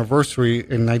 50th anniversary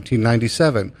in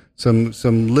 1997.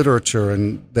 Some literature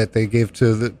and that they gave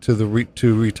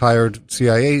to retired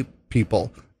CIA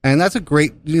people, and that's a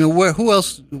great. Who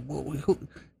else?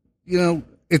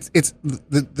 It's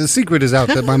the secret is out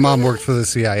that my mom worked for the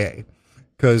CIA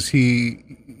because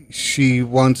she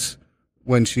once,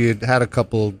 when she had a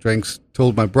couple drinks,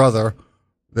 told my brother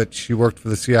that she worked for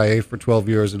the CIA for 12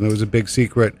 years and it was a big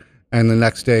secret. And the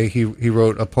next day he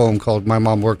wrote a poem called "My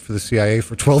Mom Worked for the CIA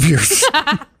for 12 years."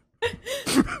 Stop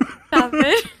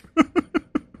it.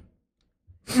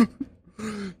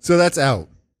 So that's out.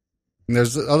 And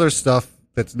there's other stuff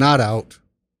that's not out.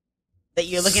 That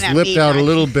you're looking at slipped out a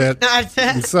little bit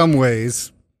in some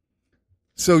ways.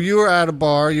 So you were at a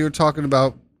bar. You were talking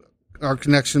about our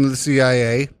connection to the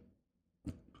CIA.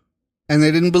 and they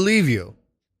didn't believe you.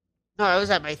 No, I was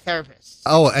at my therapist.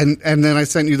 Oh, and then I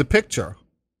sent you the picture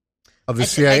of the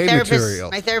CIA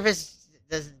material. My therapist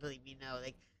doesn't believe me. No,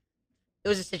 like it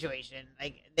was a situation.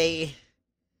 Like they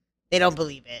don't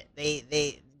believe it.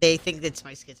 They think it's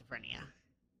my schizophrenia.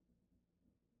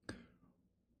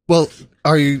 Well,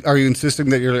 are you insisting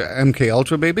that you're MK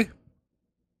Ultra baby?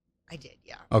 I did,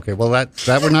 yeah. Okay, well that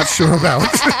we're not sure about.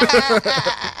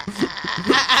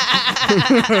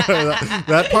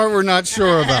 that part we're not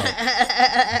sure about.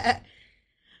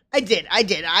 I did.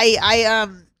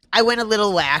 I went a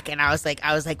little whack, and I was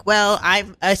like, well,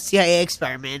 I'm a CIA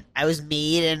experiment. I was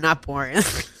made and not born.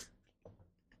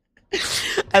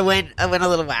 I went a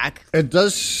little whack. It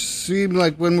does seem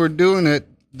like when we're doing it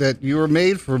that you were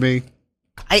made for me.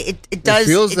 It does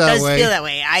feel that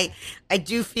way. I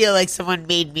do feel like someone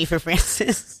made me for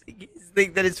Francis. I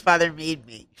think that his father made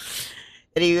me.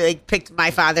 That he like picked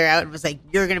my father out and was like,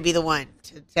 "You're going to be the one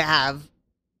to have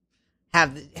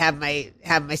my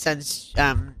son's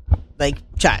child. Like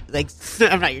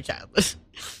I'm not your child, but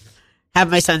have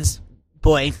my son's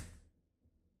boy."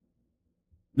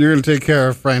 You're going to take care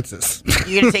of Francis.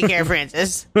 You're going to take care of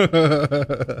Francis.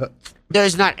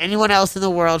 There's not anyone else in the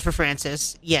world for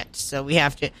Francis yet, so we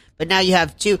have to. But now you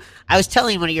have two. I was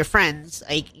telling one of your friends,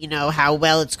 like, how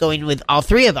well it's going with all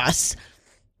three of us,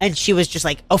 and she was just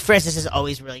like, "Oh, Francis has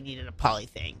always really needed a poly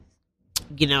thing."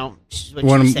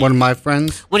 One of my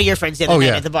friends? One of your friends the other night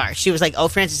at the bar. She was like, "Oh,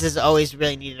 Francis has always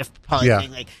really needed a poly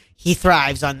thing. Like, he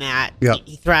thrives on that. Yeah.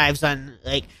 He thrives on,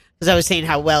 like," because I was saying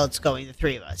how well it's going, the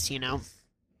three of us,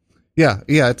 Yeah,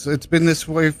 it's been this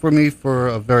way for me for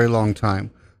a very long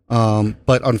time.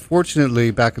 But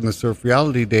unfortunately, back in the Surf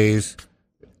Reality days,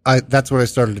 that's when I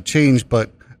started to change.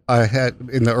 But I had,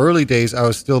 in the early days, I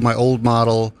was still my old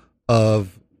model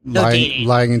of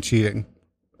lying and cheating.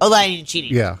 Oh, lying and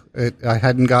cheating. Yeah, I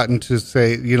hadn't gotten to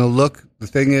say, look, the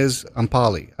thing is, I'm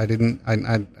poly. I didn't.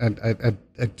 I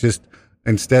just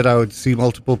instead I would see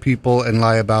multiple people and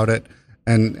lie about it.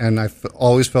 And I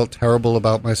always felt terrible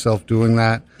about myself doing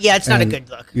that. Yeah, it's not a good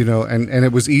look. And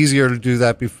it was easier to do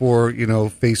that before,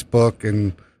 Facebook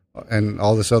and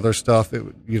all this other stuff.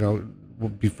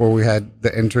 Before we had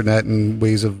the internet and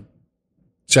ways of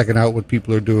checking out what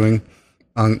people are doing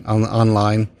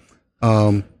online.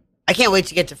 I can't wait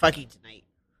to get to fucking tonight.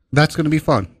 That's going to be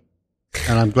fun.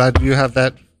 And I'm glad you have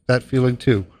that feeling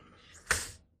too.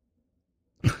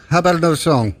 How about another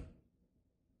song?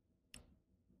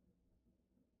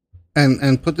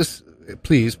 And put this,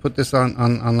 please put this on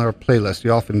our playlist.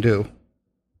 You often do.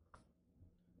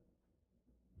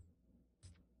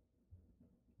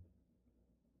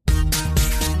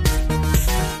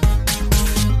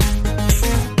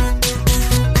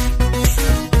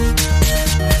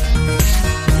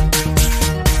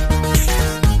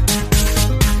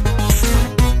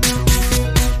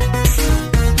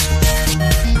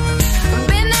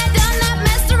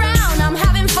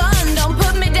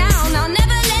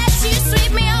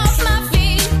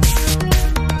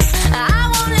 I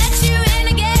won't let you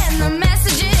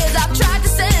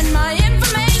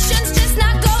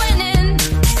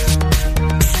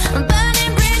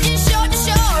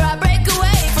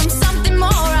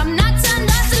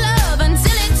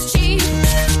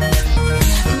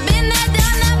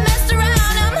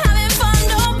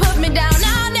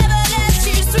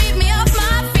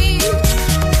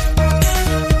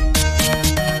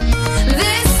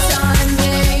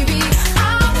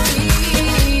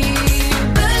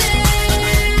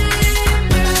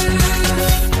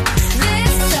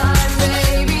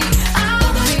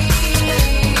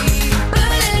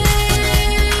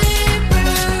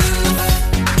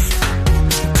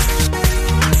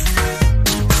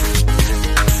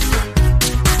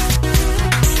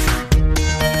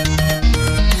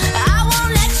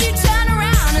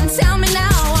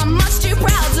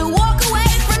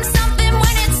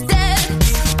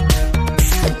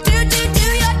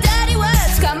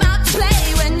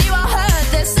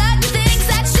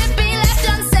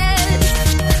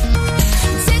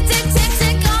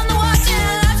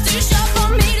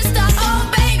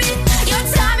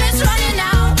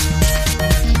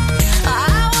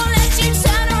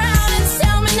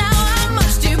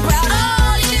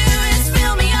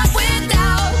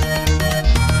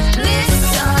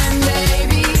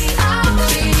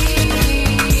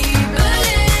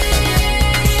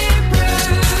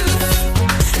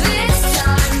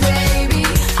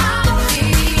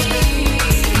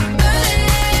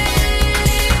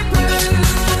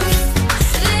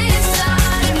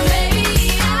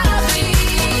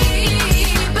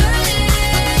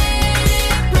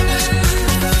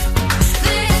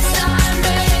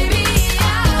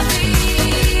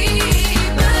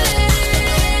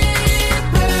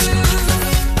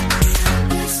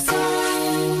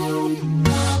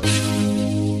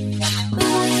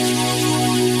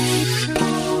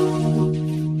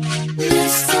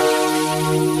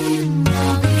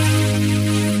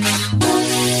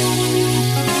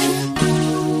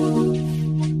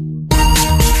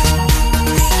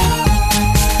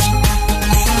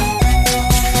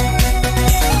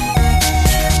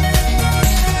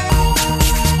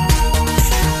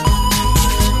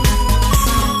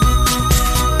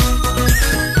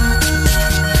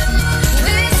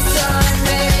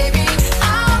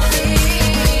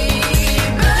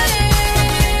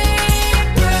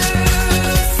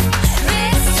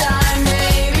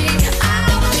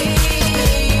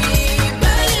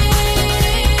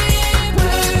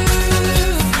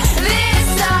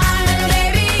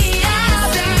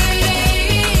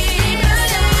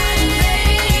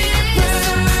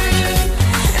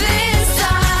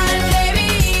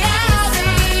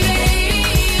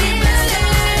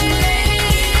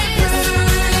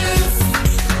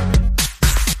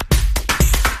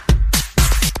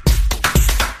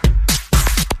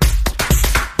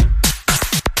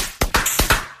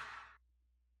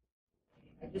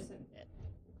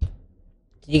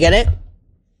You get it?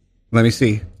 Let me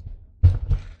see.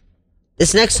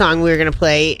 This next song we're going to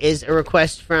play is a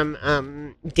request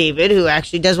from David, who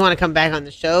actually does want to come back on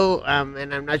the show,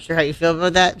 and I'm not sure how you feel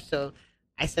about that, so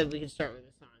I said we could start with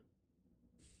a song.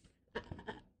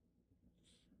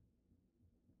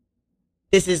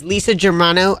 This is Lisa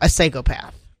Germano, A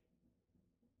Psychopath.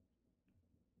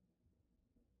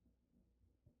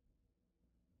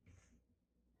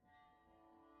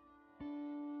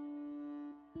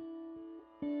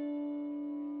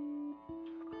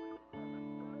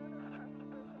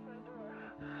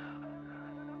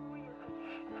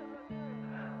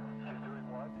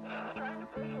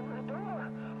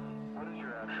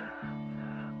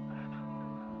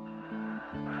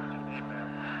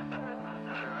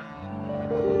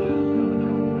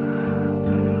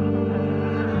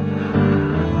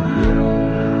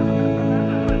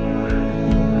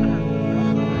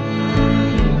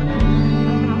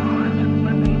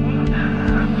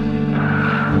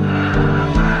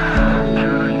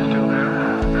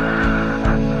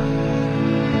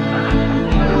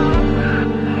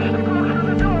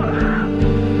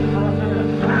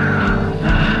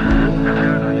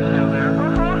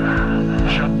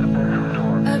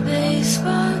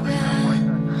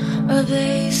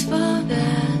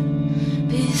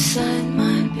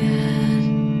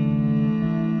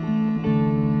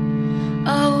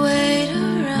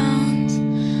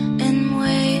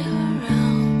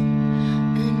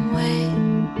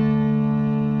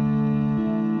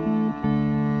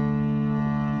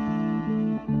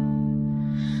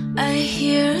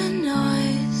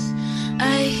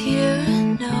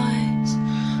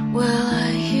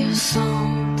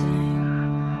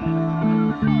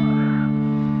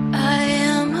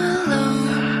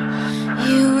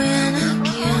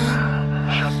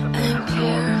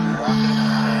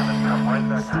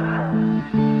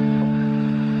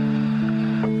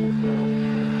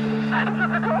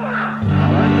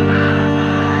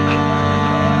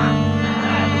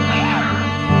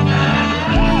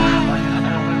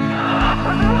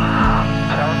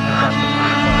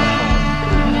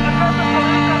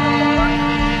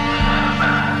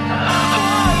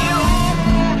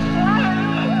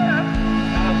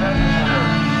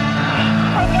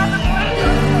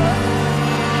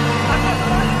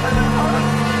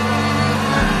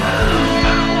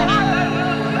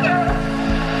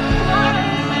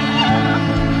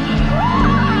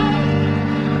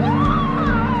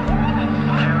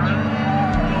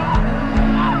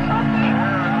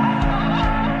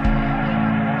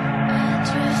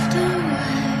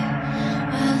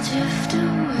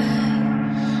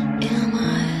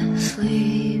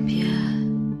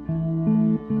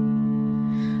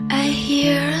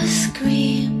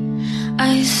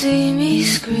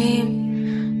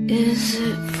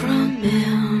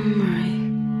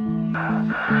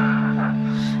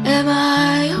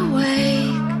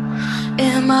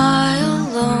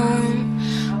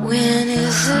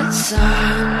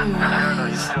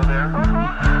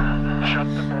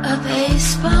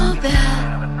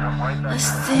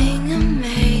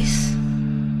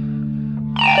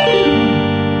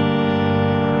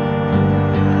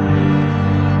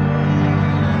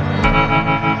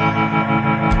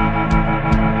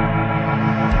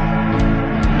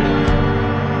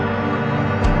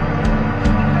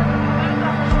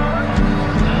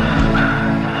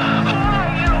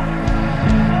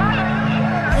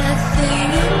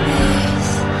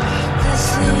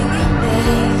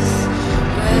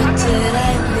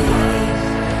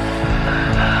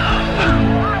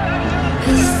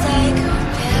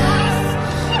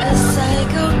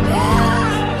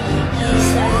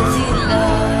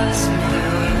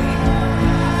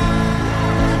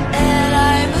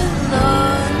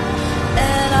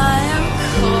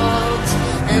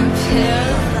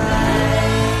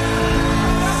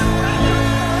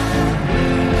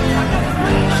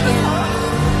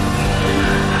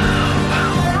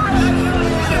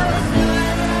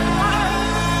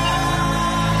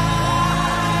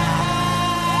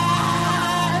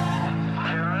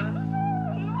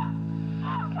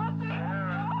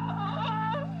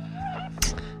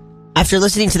 After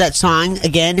listening to that song,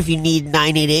 again, if you need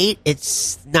 988,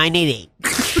 it's 988.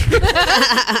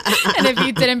 And if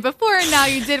you didn't before and now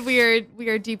you did, we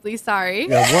are deeply sorry.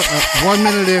 Yeah, 1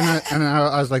 minute in, and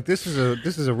I was like, "This is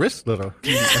a wrist little."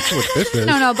 That's what this is.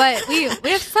 No, but we have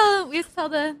to tell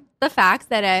the facts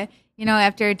that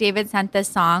after David sent this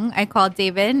song, I called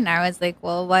David and I was like,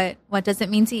 "Well, what does it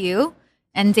mean to you?"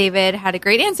 And David had a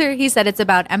great answer. He said it's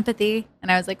about empathy, and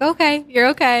I was like, "Okay, you're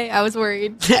okay." I was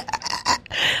worried.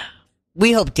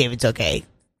 We hope David's okay.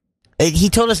 He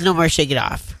told us no more Shake It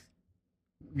Off.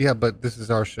 Yeah, but this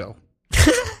is our show.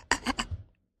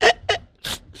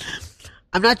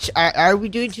 I'm not. Are we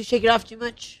doing to shake it off too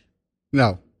much?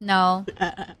 No, No.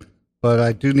 but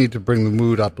I do need to bring the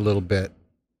mood up a little bit.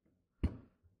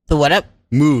 The what up?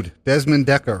 Mood. Desmond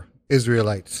Decker,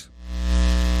 Israelites.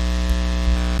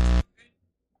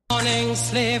 Morning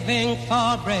slaving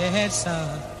for bread,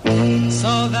 sir,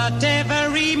 so that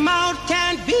every mouth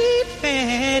can be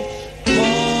fed.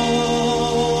 Oh,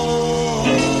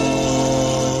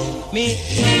 me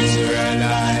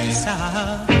Israelites,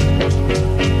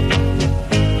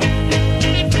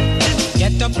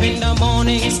 get up in the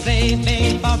morning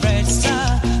slaving for bread,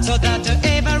 sir, so that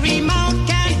every mouth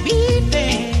can be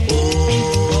fed.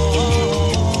 Oh,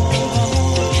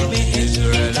 me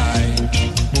Israelites.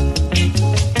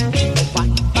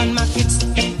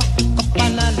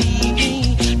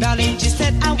 Darling, she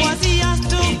said I was yours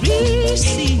to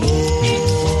receive.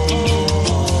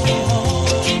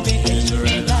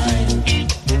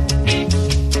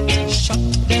 Shut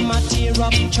them a tear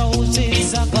up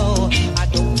choices ago. I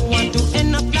don't want to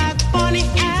end up like Bonnie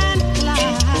and Clyde.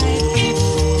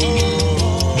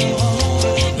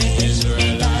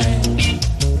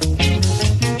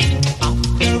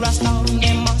 After a storm,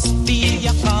 there must be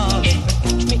a call. If you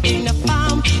catch me in the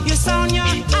farm, you sound your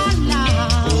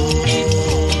alarm.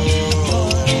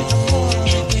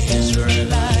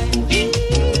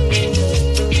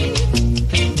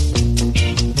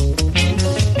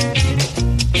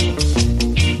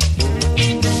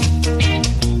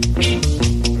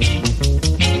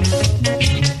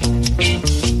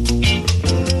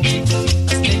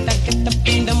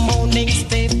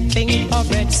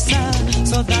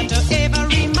 So that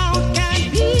every mouth can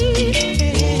be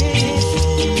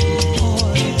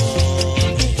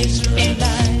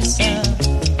Israelites.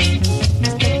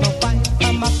 Take my wife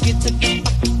and my kids to get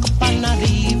back up and not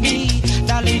leave me.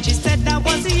 Darling, she said that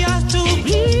was yours to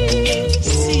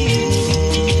receive.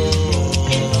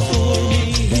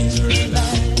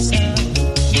 Israelites.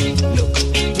 Look,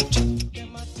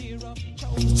 them a tear up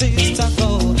choices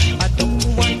ago. I don't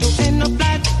want to end up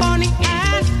like Bonnie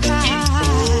and Clyde.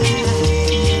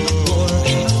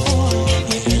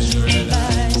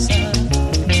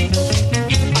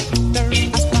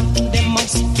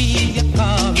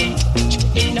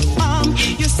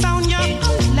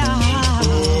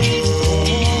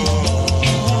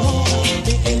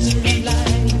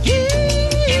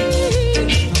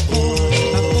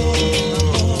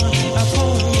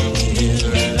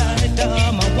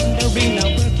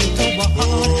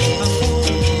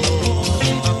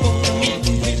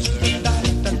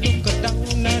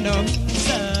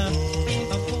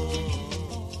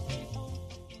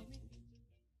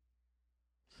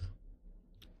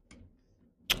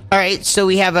 All right, so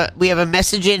we have a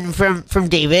message in from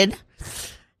David.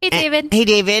 Hey, David. Hey,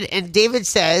 David. And David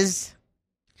says,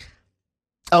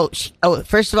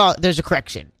 first of all, there's a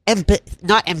correction.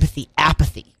 Not empathy,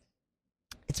 apathy.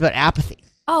 It's about apathy.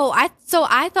 Oh, I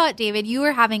thought, David, you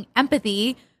were having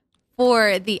empathy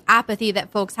for the apathy that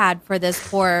folks had for this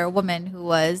poor woman who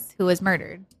was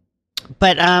murdered.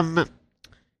 But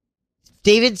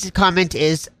David's comment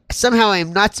is, somehow I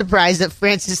am not surprised that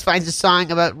Francis finds a song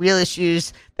about real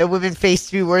issues that women face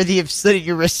to be worthy of slitting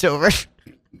your wrists over.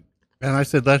 And I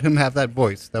said, let him have that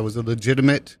voice. That was a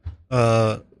legitimate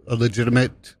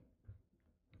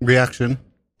reaction.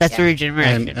 That's a legitimate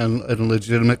reaction. And a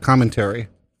legitimate commentary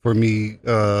for me,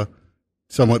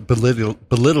 somewhat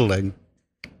belittling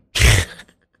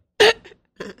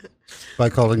by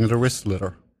calling it a wrist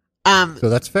slitter. So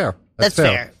that's fair. That's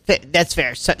fair. That's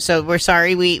fair. So we're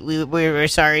sorry. We're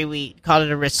sorry we called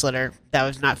it a wrist slitter. That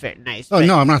was not fair. Nice. Oh,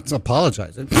 no, I'm not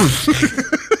apologizing.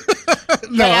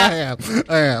 No, I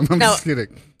am. I'm just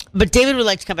kidding. But David would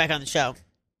like to come back on the show.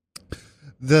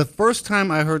 The first time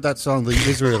I heard that song, The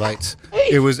Israelites,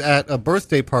 it was at a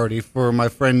birthday party for my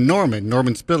friend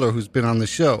Norman Spiller, who's been on the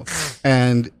show.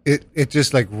 And it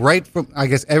just like right from, I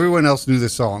guess everyone else knew the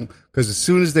song, because as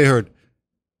soon as they heard,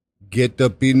 get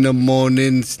up in the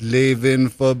morning, slaving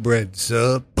for bread,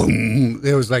 sir, boom,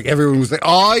 it was like, everyone was like,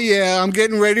 oh yeah, I'm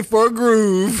getting ready for a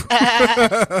groove.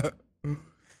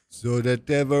 So that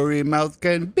every mouth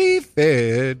can be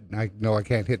fed. I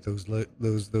can't hit those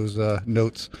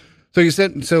notes.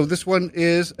 So this one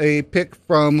is a pick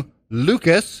from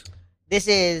Lucas. This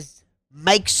is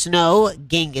Mike Snow,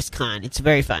 Genghis Khan. It's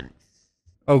very fun.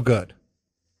 Oh, good.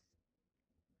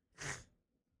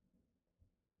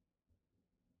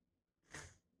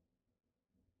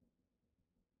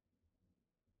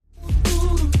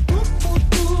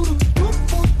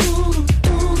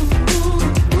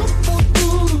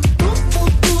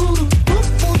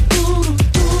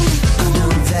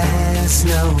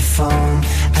 No phone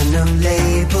and no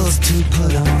labels to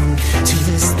put on to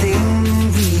this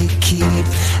thing we keep,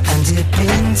 and it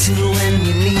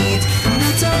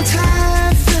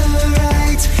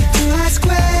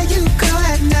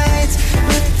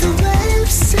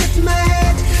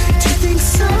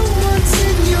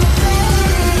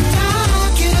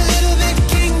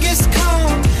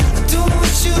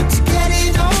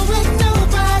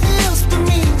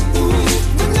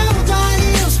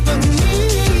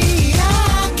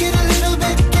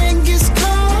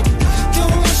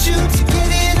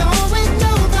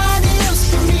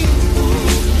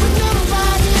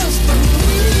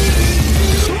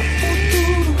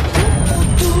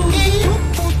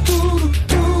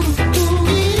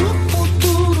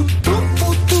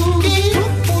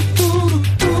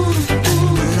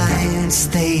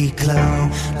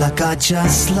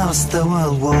just lost the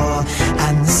world war,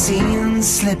 and the scene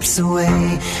slips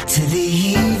away to the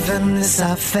evenness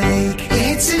I fake.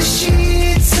 It's a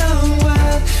shit-some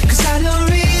world, 'cause I don't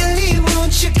really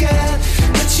want you, girl,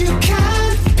 but you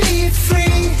can't be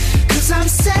free, 'cause I'm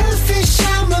selfish,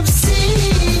 I'm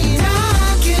obscene.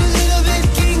 I get a little bit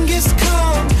Genghis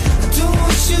Khan. I don't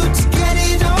want you to get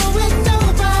it on with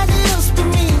nobody else but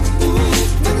me,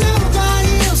 but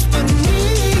nobody else but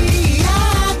me.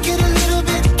 I get a little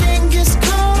bit Genghis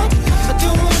Khan. I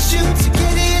don't want you to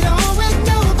get it on with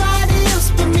nobody else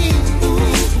but me,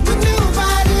 but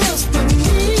nobody else but me.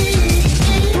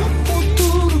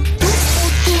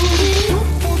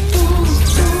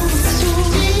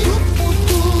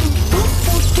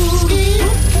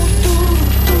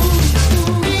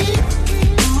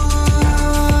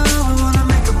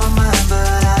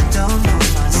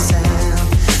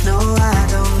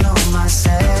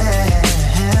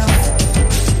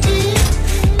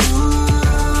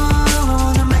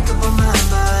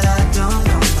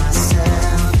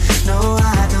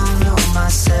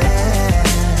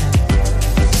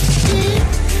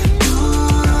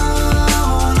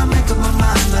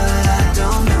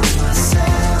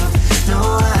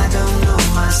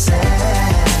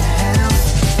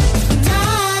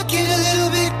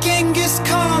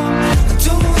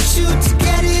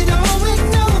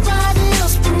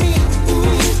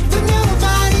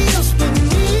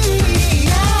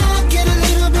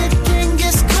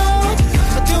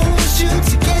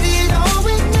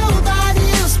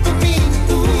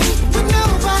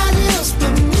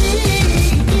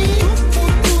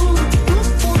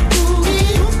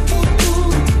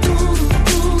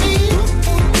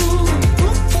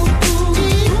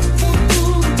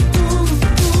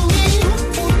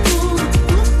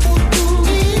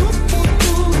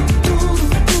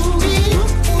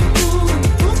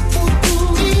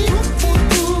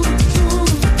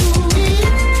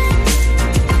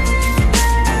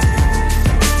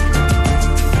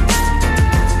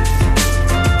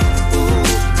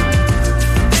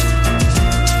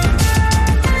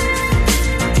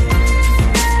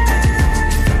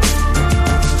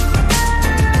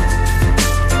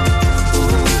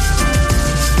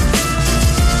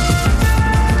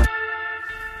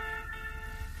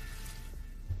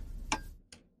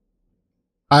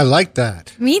 I like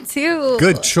that. Me too.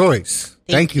 Good choice.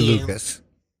 Thank you, Lucas.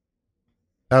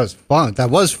 That was fun. That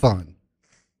was fun.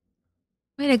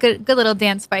 We had a good little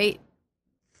dance fight.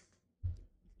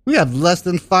 We have less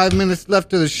than 5 minutes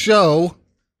left of the show,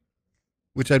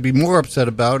 which I'd be more upset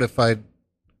about if I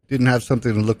didn't have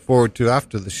something to look forward to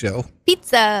after the show.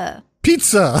 Pizza.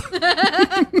 Pizza.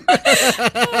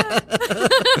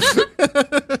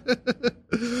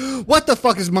 What the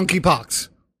fuck is monkeypox?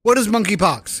 What is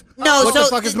monkeypox? No, what so the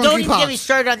fuck is don't even monkeypox? get me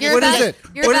started on this. What is it?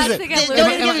 What is it? Don't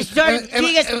even get me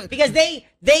started because they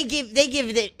give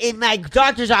it in my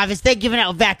doctor's office. They're giving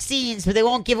out vaccines, but they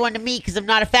won't give one to me because I'm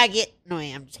not a faggot. No,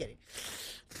 I'm just kidding.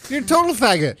 You're a total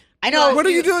faggot. I know. What are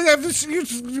you doing after?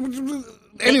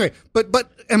 Anyway, but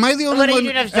am I the only What are one?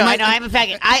 you doing after? I know I'm a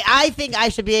faggot. I think I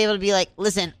should be able to be like,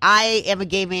 listen, I am a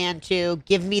gay man too.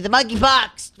 Give me the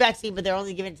monkeypox vaccine, but they're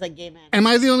only giving it to like gay men. Am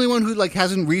I the only one who like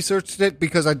hasn't researched it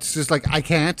because it's just like I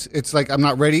can't? It's like I'm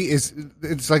not ready.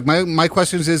 It's like my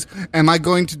questions is, am I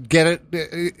going to get it?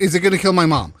 Is it going to kill my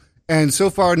mom? And so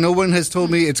far, no one has told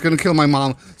me it's going to kill my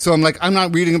mom. So I'm like, I'm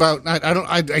not reading about.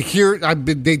 I hear.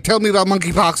 They tell me about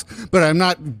monkeypox, but I'm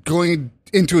not going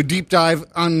into a deep dive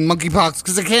on monkeypox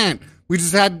because I can't. We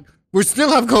still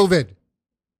have COVID.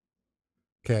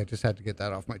 Okay, I just had to get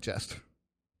that off my chest.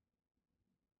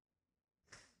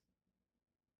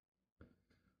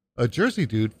 A Jersey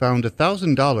dude found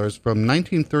 $1,000 from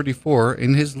 1934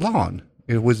 in his lawn.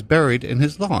 It was buried in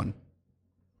his lawn.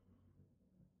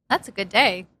 That's a good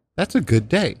day. That's a good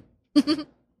day.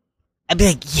 I'd be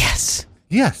like, yes.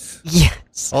 Yes.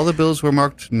 Yes. All the bills were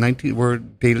were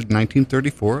dated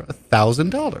 1934,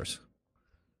 $1,000.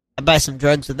 I'd buy some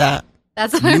drugs with that.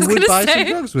 That's what I was You would going to buy say. some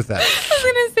drugs with that. I was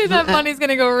going to say that money's going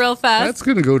to go real fast. That's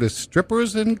going to go to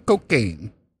strippers and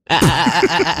cocaine.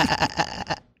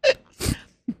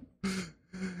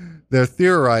 They're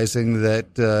theorizing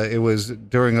that it was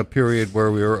during a period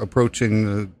where we were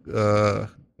approaching a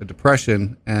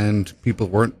depression and people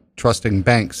weren't trusting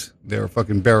banks. They were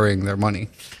fucking burying their money.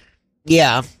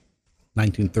 Yeah.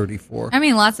 1934. I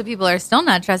mean, lots of people are still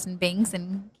not trusting banks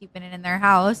and keeping it in their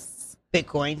house.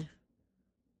 Bitcoin.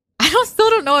 I still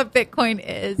don't know what Bitcoin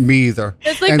is. Me either.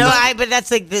 It's like but that's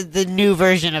like the new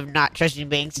version of not trusting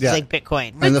banks. It's like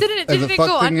Bitcoin. But didn't it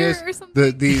go under or something?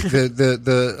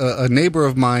 A neighbor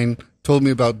of mine told me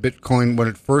about Bitcoin when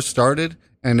it first started,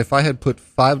 And if I had put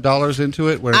 $5 into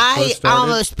it when it first started,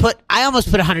 I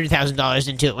almost put $100,000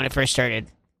 into it when it first started.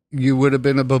 you would have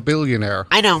been a billionaire.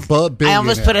 I know. I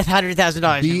almost put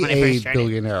 $100,000 when I first started.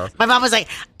 Billionaire. My mom was like,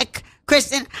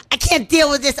 Kristen, I can't deal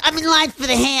with this. I'm in line for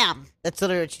the ham. That's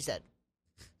literally what she said.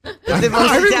 I'm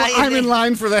in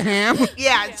line for the ham.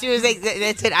 Yeah, she was like,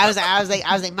 that's it. I was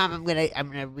like, Mom, I'm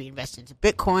gonna reinvest into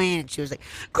Bitcoin, and she was like,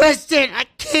 Kristen, I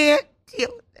can't deal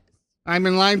with this. I'm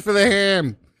in line for the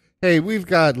ham. Hey, we've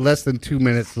got less than 2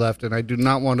 minutes left, and I do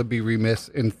not want to be remiss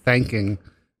in thanking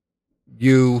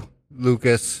you,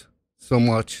 Lucas, so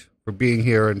much for being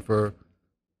here and for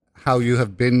how you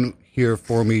have been here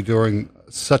for me during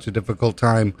such a difficult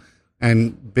time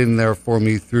and been there for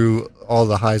me through all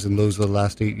the highs and lows of the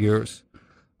last 8 years.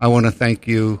 I want to thank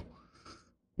you,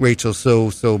 Rachel,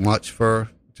 so much for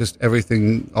just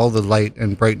everything, all the light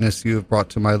and brightness you have brought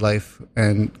to my life.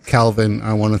 And Calvin,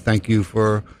 I want to thank you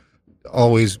for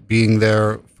always being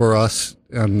there for us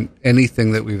on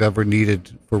anything that we've ever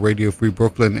needed for Radio Free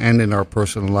Brooklyn and in our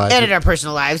personal lives. And in our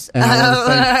personal lives. And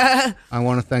I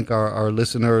want to thank our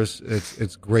listeners.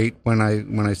 It's great when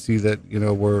I see that, you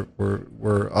know,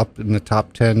 we're up in the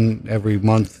top 10 every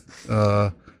month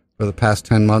for the past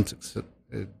 10 months. It's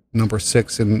number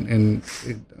 6, and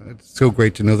it's so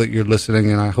great to know that you're listening.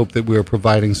 And I hope that we are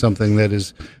providing something that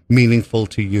is meaningful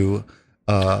to you.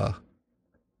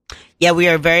 Yeah, we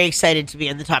are very excited to be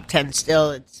in the top 10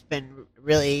 still. It's been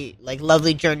really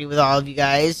lovely journey with all of you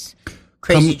guys.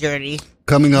 Crazy journey.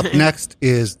 Coming up next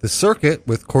is The Circuit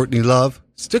with Courtney Love.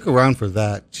 Stick around for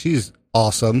that. She's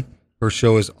awesome. Her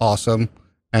show is awesome.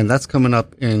 And that's coming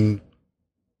up in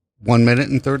 1 minute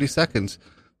and 30 seconds.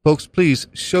 Folks, please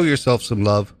show yourself some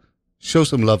love. Show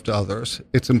some love to others.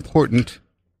 It's important,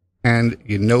 and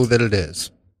you know that it is.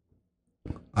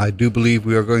 I do believe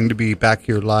we are going to be back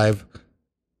here live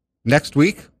next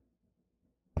week.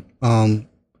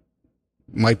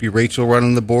 Might be Rachel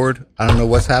running the board. I don't know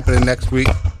what's happening next week,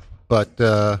 but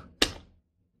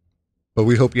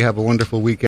we hope you have a wonderful weekend.